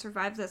everybody could have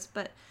survived this,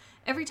 but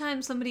every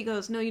time somebody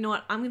goes, no, you know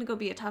what, I'm going to go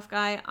be a tough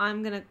guy,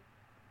 I'm going to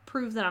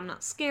prove that I'm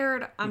not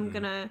scared, I'm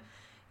going to,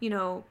 you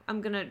know, I'm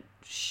going to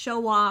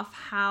show off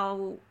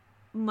how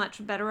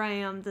much better I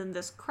am than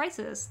this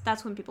crisis,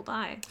 that's when people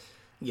die.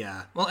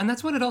 Yeah. Well, and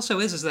that's what it also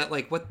is that,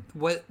 like, what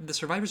the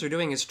survivors are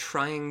doing is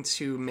trying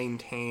to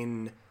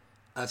maintain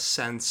a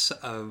sense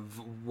of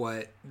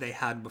what they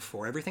had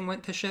before everything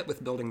went to shit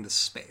with building this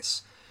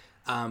space.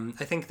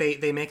 I think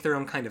they make their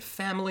own kind of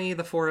family,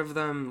 the four of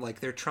them. Like,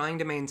 they're trying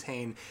to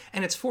maintain,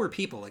 and it's 4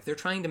 people, like, they're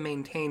trying to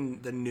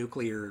maintain the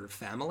nuclear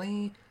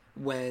family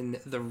when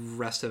the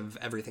rest of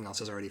everything else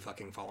has already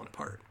fucking fallen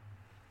apart.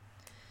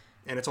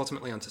 And it's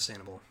ultimately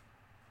unsustainable.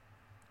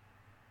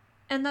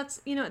 And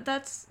that's, you know,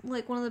 that's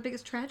like one of the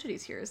biggest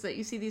tragedies here is that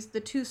you see the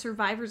 2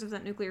 survivors of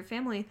that nuclear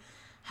family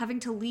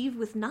having to leave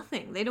with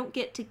nothing. They don't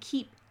get to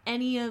keep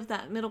any of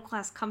that middle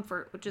class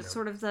comfort, which is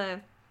sort of the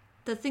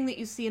thing that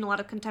you see in a lot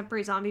of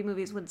contemporary zombie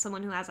movies when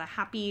someone who has a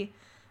happy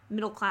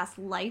middle class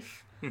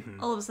life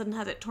all of a sudden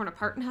has it torn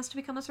apart and has to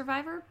become a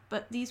survivor.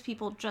 But these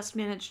people just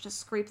managed to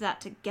scrape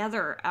that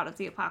together out of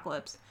the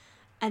apocalypse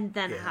and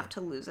then have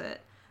to lose it,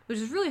 which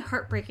is really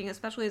heartbreaking,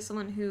 especially as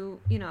someone who,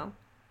 you know,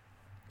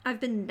 I've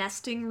been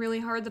nesting really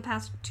hard the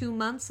past 2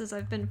 months as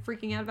I've been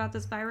freaking out about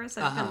this virus.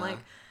 I've been like,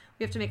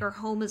 we have to make our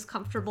home as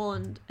comfortable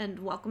and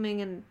welcoming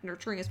and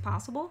nurturing as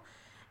possible.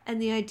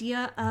 And the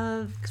idea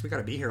of... Because we got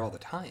to be here all the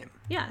time.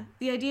 Yeah.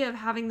 The idea of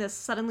having this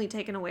suddenly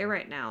taken away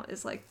right now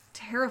is, like,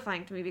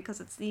 terrifying to me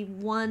because it's the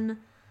one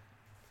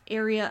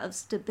area of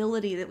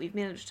stability that we've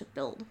managed to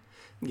build.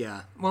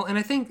 Yeah. Well, and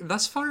I think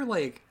thus far,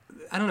 like,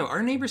 I don't know,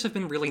 our neighbors have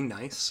been really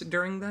nice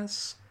during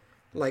this.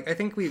 Like, I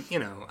think we, you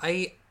know,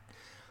 I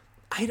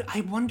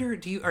wonder,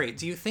 do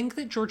you think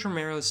that George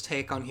Romero's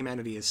take on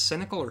humanity is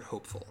cynical or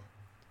hopeful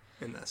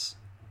in this?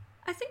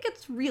 I think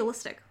it's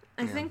realistic.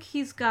 I think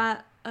he's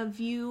got a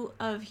view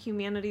of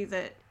humanity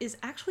that is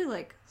actually,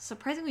 like,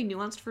 surprisingly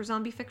nuanced for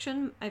zombie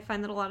fiction. I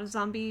find that a lot of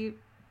zombie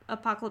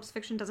apocalypse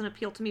fiction doesn't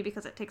appeal to me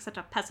because it takes such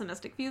a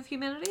pessimistic view of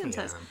humanity and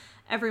says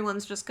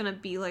everyone's just going to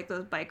be like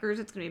those bikers.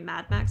 It's going to be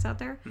Mad Max out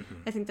there. Mm-hmm.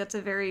 I think that's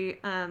a very...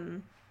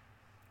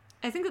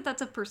 I think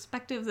that's a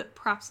perspective that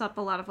props up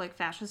a lot of, like,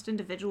 fascist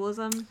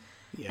individualism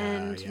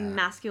and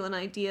masculine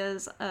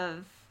ideas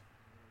of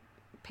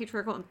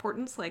patriarchal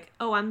importance, like,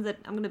 oh, I'm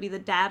going to be the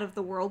dad of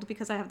the world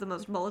because I have the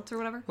most bullets or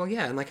whatever. Well,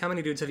 yeah, and, like, how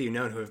many dudes have you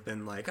known who have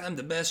been like, I'm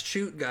the best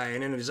shoot guy,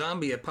 and in a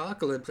zombie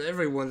apocalypse,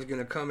 everyone's going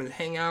to come and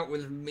hang out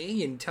with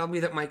me and tell me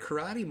that my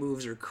karate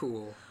moves are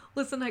cool.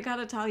 Listen, I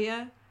gotta tell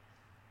you,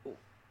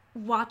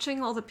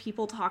 watching all the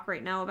people talk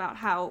right now about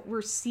how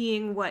we're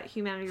seeing what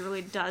humanity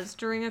really does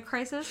during a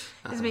crisis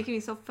is making me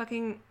so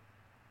fucking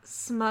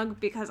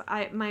smug, because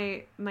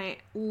my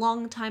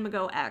long time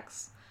ago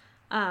ex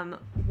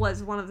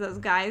was one of those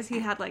guys. He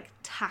had, like,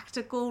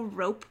 tactical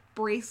rope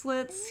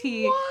bracelets.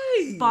 He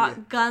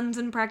bought guns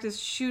and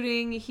practiced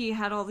shooting. He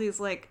had all these,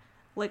 like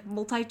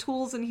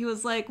multi-tools, and he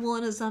was like, well,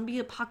 in a zombie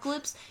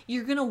apocalypse,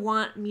 you're gonna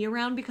want me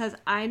around because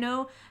I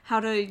know how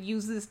to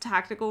use this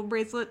tactical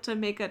bracelet to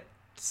make a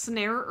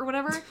snare or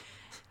whatever.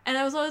 And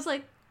I was always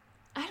like,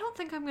 I don't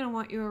think I'm gonna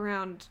want you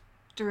around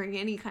during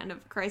any kind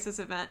of crisis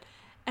event.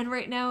 And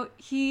right now,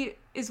 he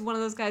is one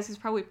of those guys who's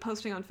probably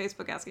posting on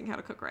Facebook asking how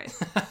to cook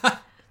rice.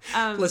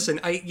 Listen,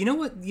 you know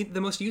what?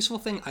 The most useful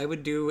thing I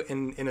would do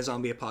in a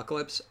zombie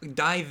apocalypse?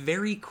 Die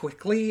very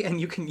quickly, and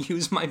you can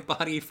use my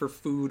body for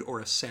food or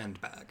a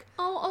sandbag.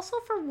 Oh, also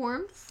for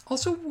warmth.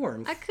 Also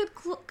warmth. I could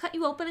cut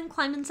you open and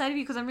climb inside of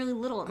you because I'm really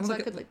little, and so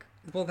I could, like...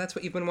 Well, that's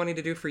what you've been wanting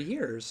to do for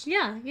years.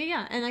 Yeah,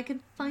 and I could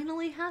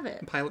finally have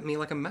it. Pilot me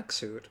like a mech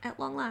suit. At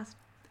long last.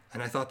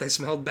 And I thought they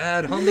smelled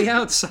bad on the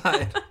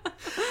outside.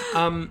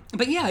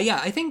 But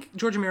yeah, I think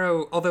George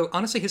Romero, although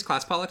honestly his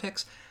class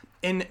politics,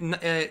 in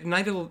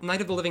Night of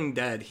the Living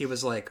Dead, he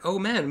was like, oh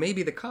man,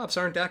 maybe the cops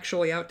aren't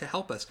actually out to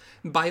help us.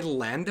 By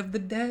Land of the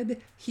Dead,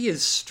 he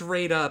is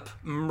straight up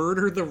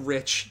murder the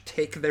rich,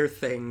 take their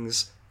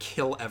things,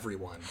 kill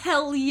everyone.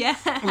 Hell yeah.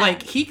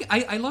 Like,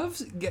 I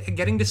love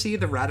getting to see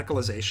the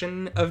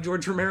radicalization of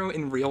George Romero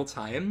in real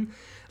time.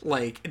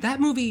 Like,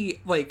 that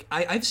movie, like,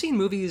 I've seen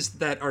movies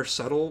that are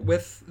subtle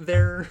with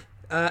their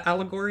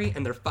allegory,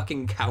 and they're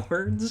fucking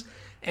cowards,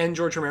 and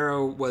George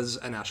Romero was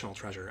a national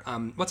treasure.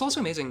 What's also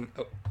amazing...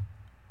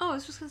 Oh, I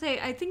was just gonna say,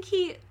 I think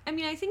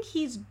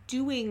he's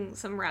doing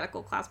some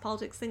radical class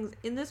politics things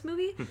in this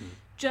movie,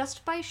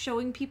 just by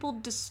showing people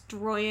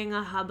destroying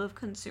a hub of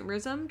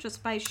consumerism,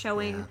 just by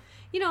showing,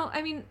 you know,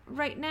 I mean,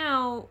 right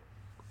now,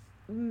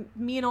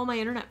 me and all my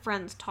internet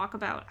friends talk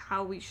about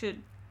how we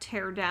should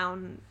tear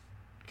down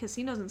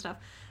casinos and stuff,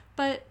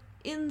 but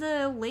in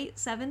the late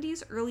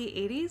 70s, early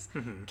 80s,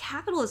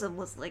 capitalism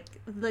was like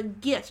the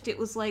gift. It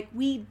was like,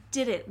 we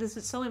did it. This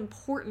is so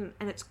important,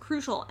 and it's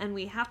crucial, and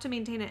we have to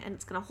maintain it, and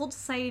it's going to hold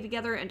society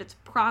together, and it's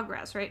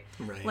progress, right?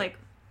 Like,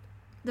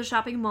 the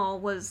shopping mall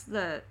was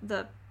the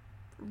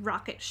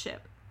rocket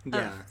ship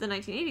of the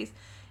 1980s.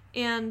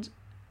 And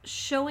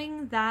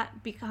showing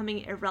that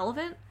becoming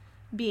irrelevant,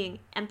 being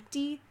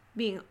empty,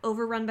 being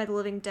overrun by the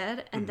living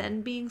dead, and then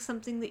being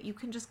something that you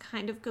can just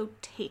kind of go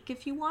take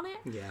if you want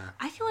it,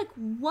 I feel like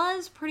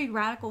was pretty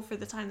radical for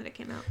the time that it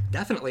came out.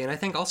 Definitely. And I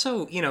think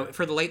also, you know,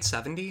 for the late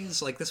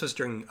 70s, like, this was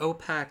during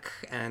OPEC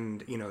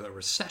and, you know, the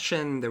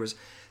recession, there was,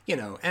 you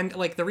know, and,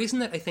 like, the reason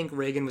that I think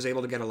Reagan was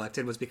able to get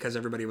elected was because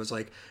everybody was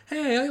like,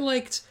 hey, I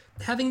liked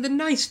having the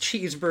nice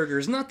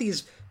cheeseburgers, not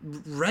these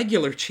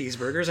regular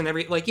cheeseburgers,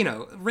 and like, you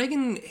know,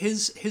 Reagan,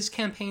 his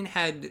campaign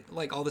had,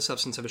 like, all the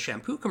substance of a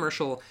shampoo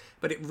commercial,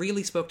 but it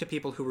really spoke to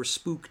people who were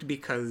spooked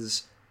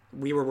because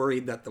we were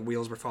worried that the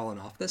wheels were falling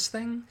off this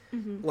thing.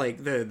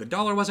 Like, the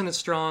dollar wasn't as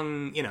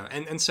strong, you know,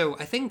 and so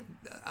I think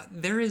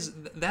there is,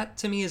 that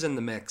to me is in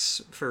the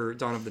mix for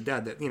Dawn of the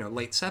Dead, that, you know,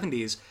 late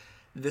 70s,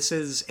 this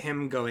is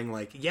him going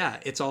like,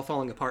 yeah, it's all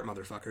falling apart,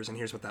 motherfuckers, and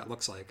here's what that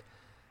looks like.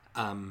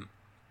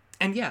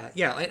 And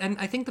and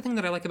I think the thing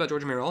that I like about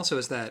George Romero also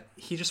is that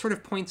he just sort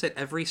of points at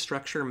every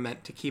structure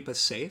meant to keep us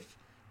safe,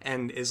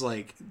 and is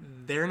like,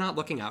 they're not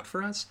looking out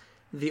for us.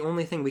 The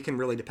only thing we can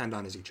really depend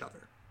on is each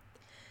other.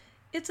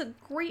 It's a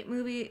great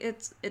movie.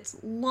 It's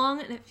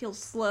long and it feels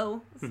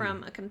slow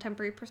from a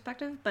contemporary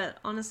perspective, but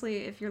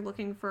honestly, if you're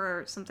looking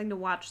for something to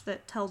watch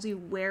that tells you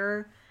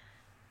where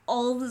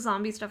all the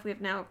zombie stuff we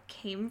have now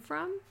came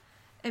from,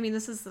 I mean,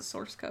 this is the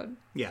source code.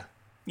 Yeah,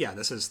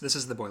 this is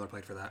the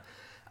boilerplate for that.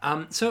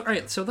 So, all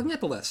right, so looking at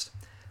the list,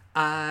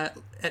 at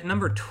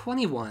number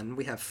 21,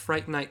 we have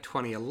Fright Night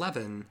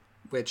 2011,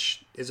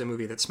 which is a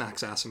movie that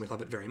smacks ass and we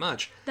love it very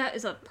much. That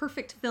is a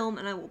perfect film,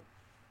 and I will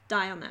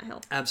die on that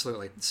hill.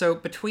 Absolutely. So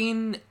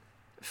between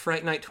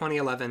Fright Night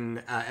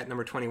 2011 at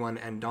number 21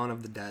 and Dawn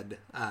of the Dead.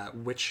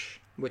 Which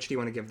do you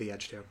want to give the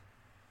edge to?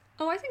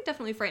 Oh, I think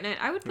definitely Fright Night.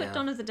 I would put Yeah.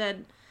 Dawn of the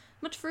Dead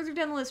much further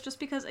down the list just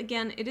because,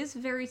 again, it is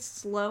very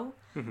slow.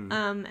 Mm-hmm.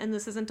 And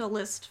this isn't a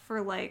list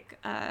for, like,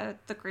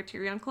 the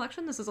Criterion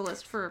Collection. This is a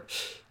list for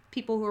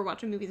people who are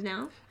watching movies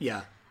now.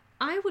 Yeah.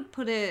 I would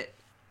put it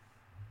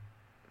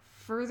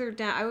further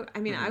down.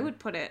 I would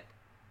put it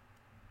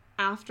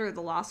after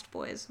The Lost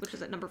Boys, which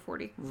is at number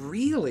 40.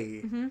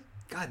 Really? Mm-hmm.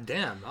 God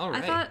damn. All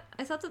right.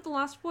 I thought that The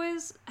Lost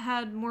Boys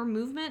had more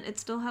movement. It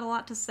still had a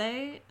lot to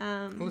say.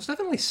 Well, it's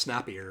definitely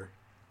snappier.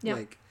 Yeah.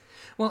 Like,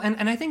 well,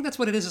 and I think that's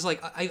what it is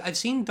like, I've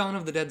seen Dawn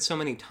of the Dead so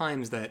many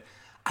times that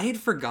I had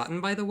forgotten,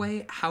 by the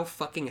way, how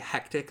fucking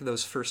hectic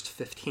those first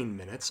 15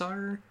 minutes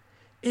are.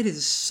 It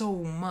is so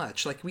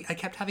much. Like, I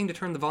kept having to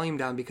turn the volume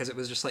down because it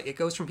was just like, it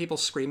goes from people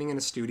screaming in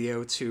a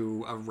studio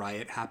to a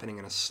riot happening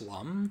in a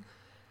slum.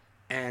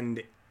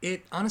 And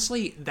it,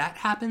 honestly, that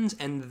happens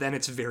and then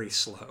it's very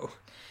slow.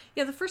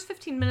 Yeah, the first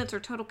 15 minutes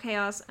are total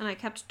chaos, and I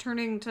kept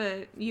turning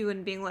to you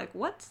and being like,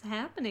 what's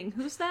happening?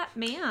 Who's that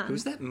man?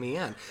 Who's that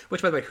man?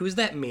 Which, by the way, Who's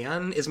That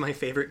Man is my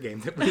favorite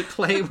game that we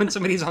play when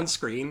somebody's on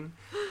screen.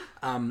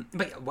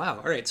 But,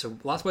 wow, all right, so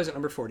Lost Boys at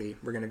number 40.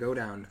 We're going to go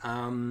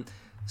down.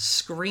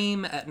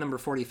 Scream at number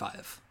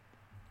 45.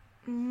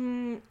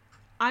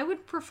 I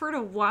would prefer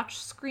to watch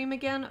Scream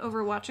again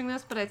over watching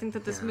this, but I think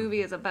that this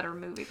movie is a better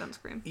movie than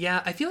Scream.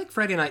 Yeah, I feel like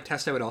Friday Night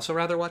Test I would also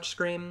rather watch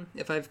Scream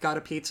if I've got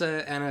a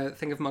pizza and a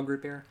thing of mug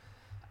root beer.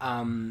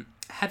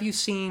 Have you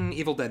seen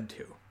Evil Dead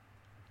 2?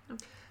 No.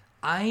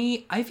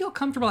 I feel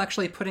comfortable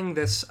actually putting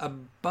this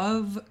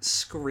above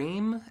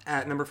Scream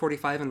at number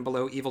 45 and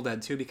below Evil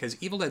Dead 2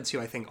 because Evil Dead 2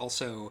 I think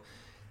also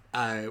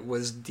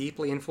was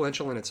deeply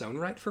influential in its own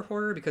right for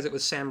horror because it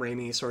was Sam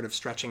Raimi sort of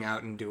stretching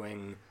out and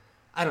doing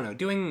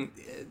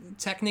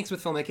techniques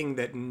with filmmaking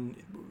that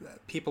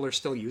people are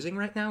still using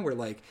right now, where,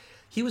 like,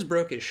 he was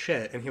broke as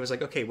shit, and he was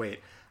like, okay, wait,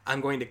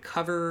 I'm going to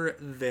cover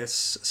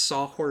this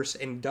sawhorse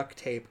in duct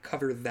tape,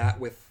 cover that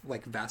with,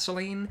 like,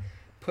 Vaseline,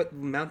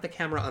 mount the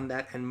camera on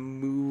that, and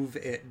move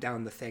it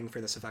down the thing for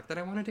this effect that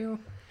I want to do,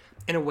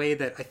 in a way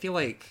that I feel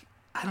like,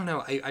 I don't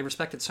know, I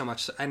respect it so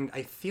much, and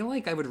I feel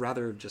like I would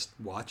rather just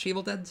watch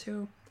Evil Dead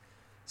 2.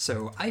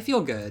 So I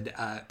feel good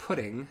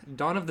putting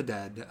Dawn of the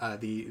Dead,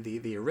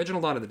 the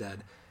original Dawn of the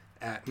Dead,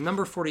 at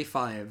number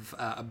 45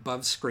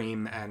 above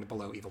Scream and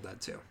below Evil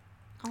Dead 2.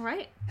 All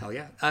right. Hell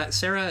yeah.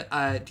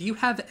 Sarah, do you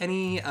have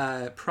any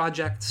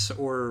projects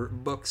or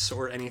books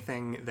or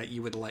anything that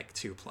you would like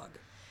to plug?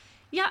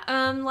 Yeah,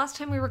 last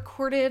time we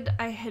recorded,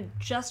 I had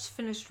just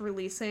finished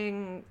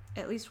releasing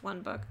at least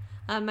one book.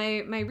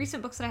 My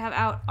recent books that I have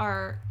out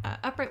are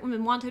Upright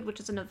Women Wanted, which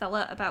is a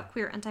novella about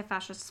queer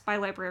anti-fascist spy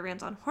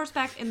librarians on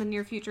horseback in the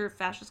near future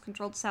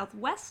fascist-controlled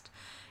Southwest.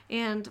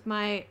 And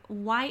my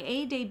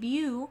YA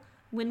debut,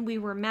 When We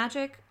Were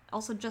Magic,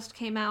 also just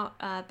came out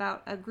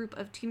about a group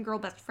of teen girl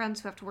best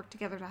friends who have to work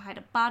together to hide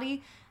a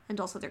body, and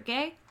also they're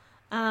gay.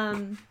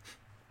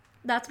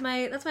 That's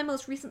my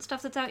most recent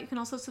stuff that's out. You can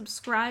also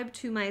subscribe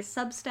to my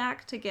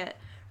Substack to get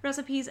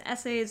recipes,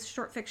 essays,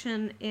 short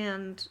fiction,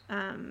 and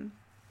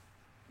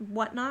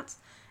whatnots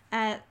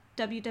at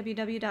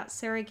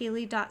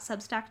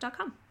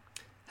www.sarahgailey.substack.com.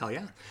 Hell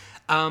yeah.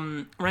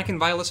 Rank and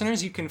Vile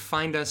listeners, you can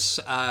find us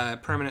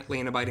permanently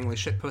and abidingly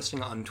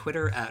shitposting on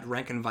Twitter at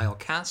Rank and Vile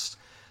Cast.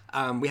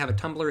 We have a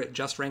Tumblr at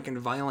Just Rank and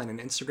Vile and an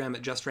Instagram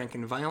at Just Rank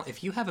and Vile.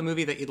 If you have a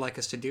movie that you'd like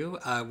us to do,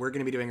 we're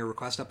going to be doing a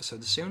request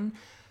episode soon.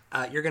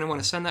 You're going to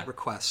want to send that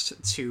request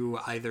to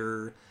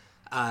either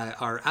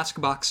our Ask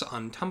box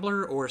on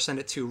Tumblr or send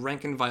it to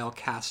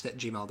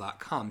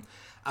rankandvilecast@gmail.com.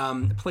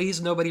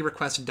 Please, nobody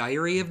request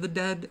Diary of the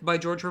Dead by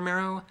George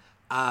Romero.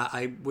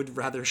 I would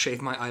rather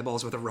shave my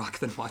eyeballs with a rock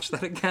than watch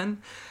that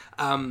again.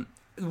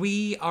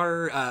 We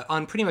are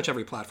on pretty much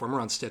every platform.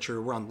 We're on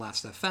Stitcher. We're on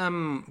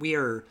Last.fm. We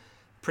are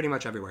pretty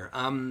much everywhere.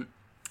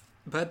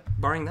 But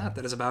barring that,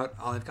 that is about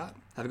all I've got.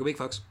 Have a good week,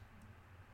 folks.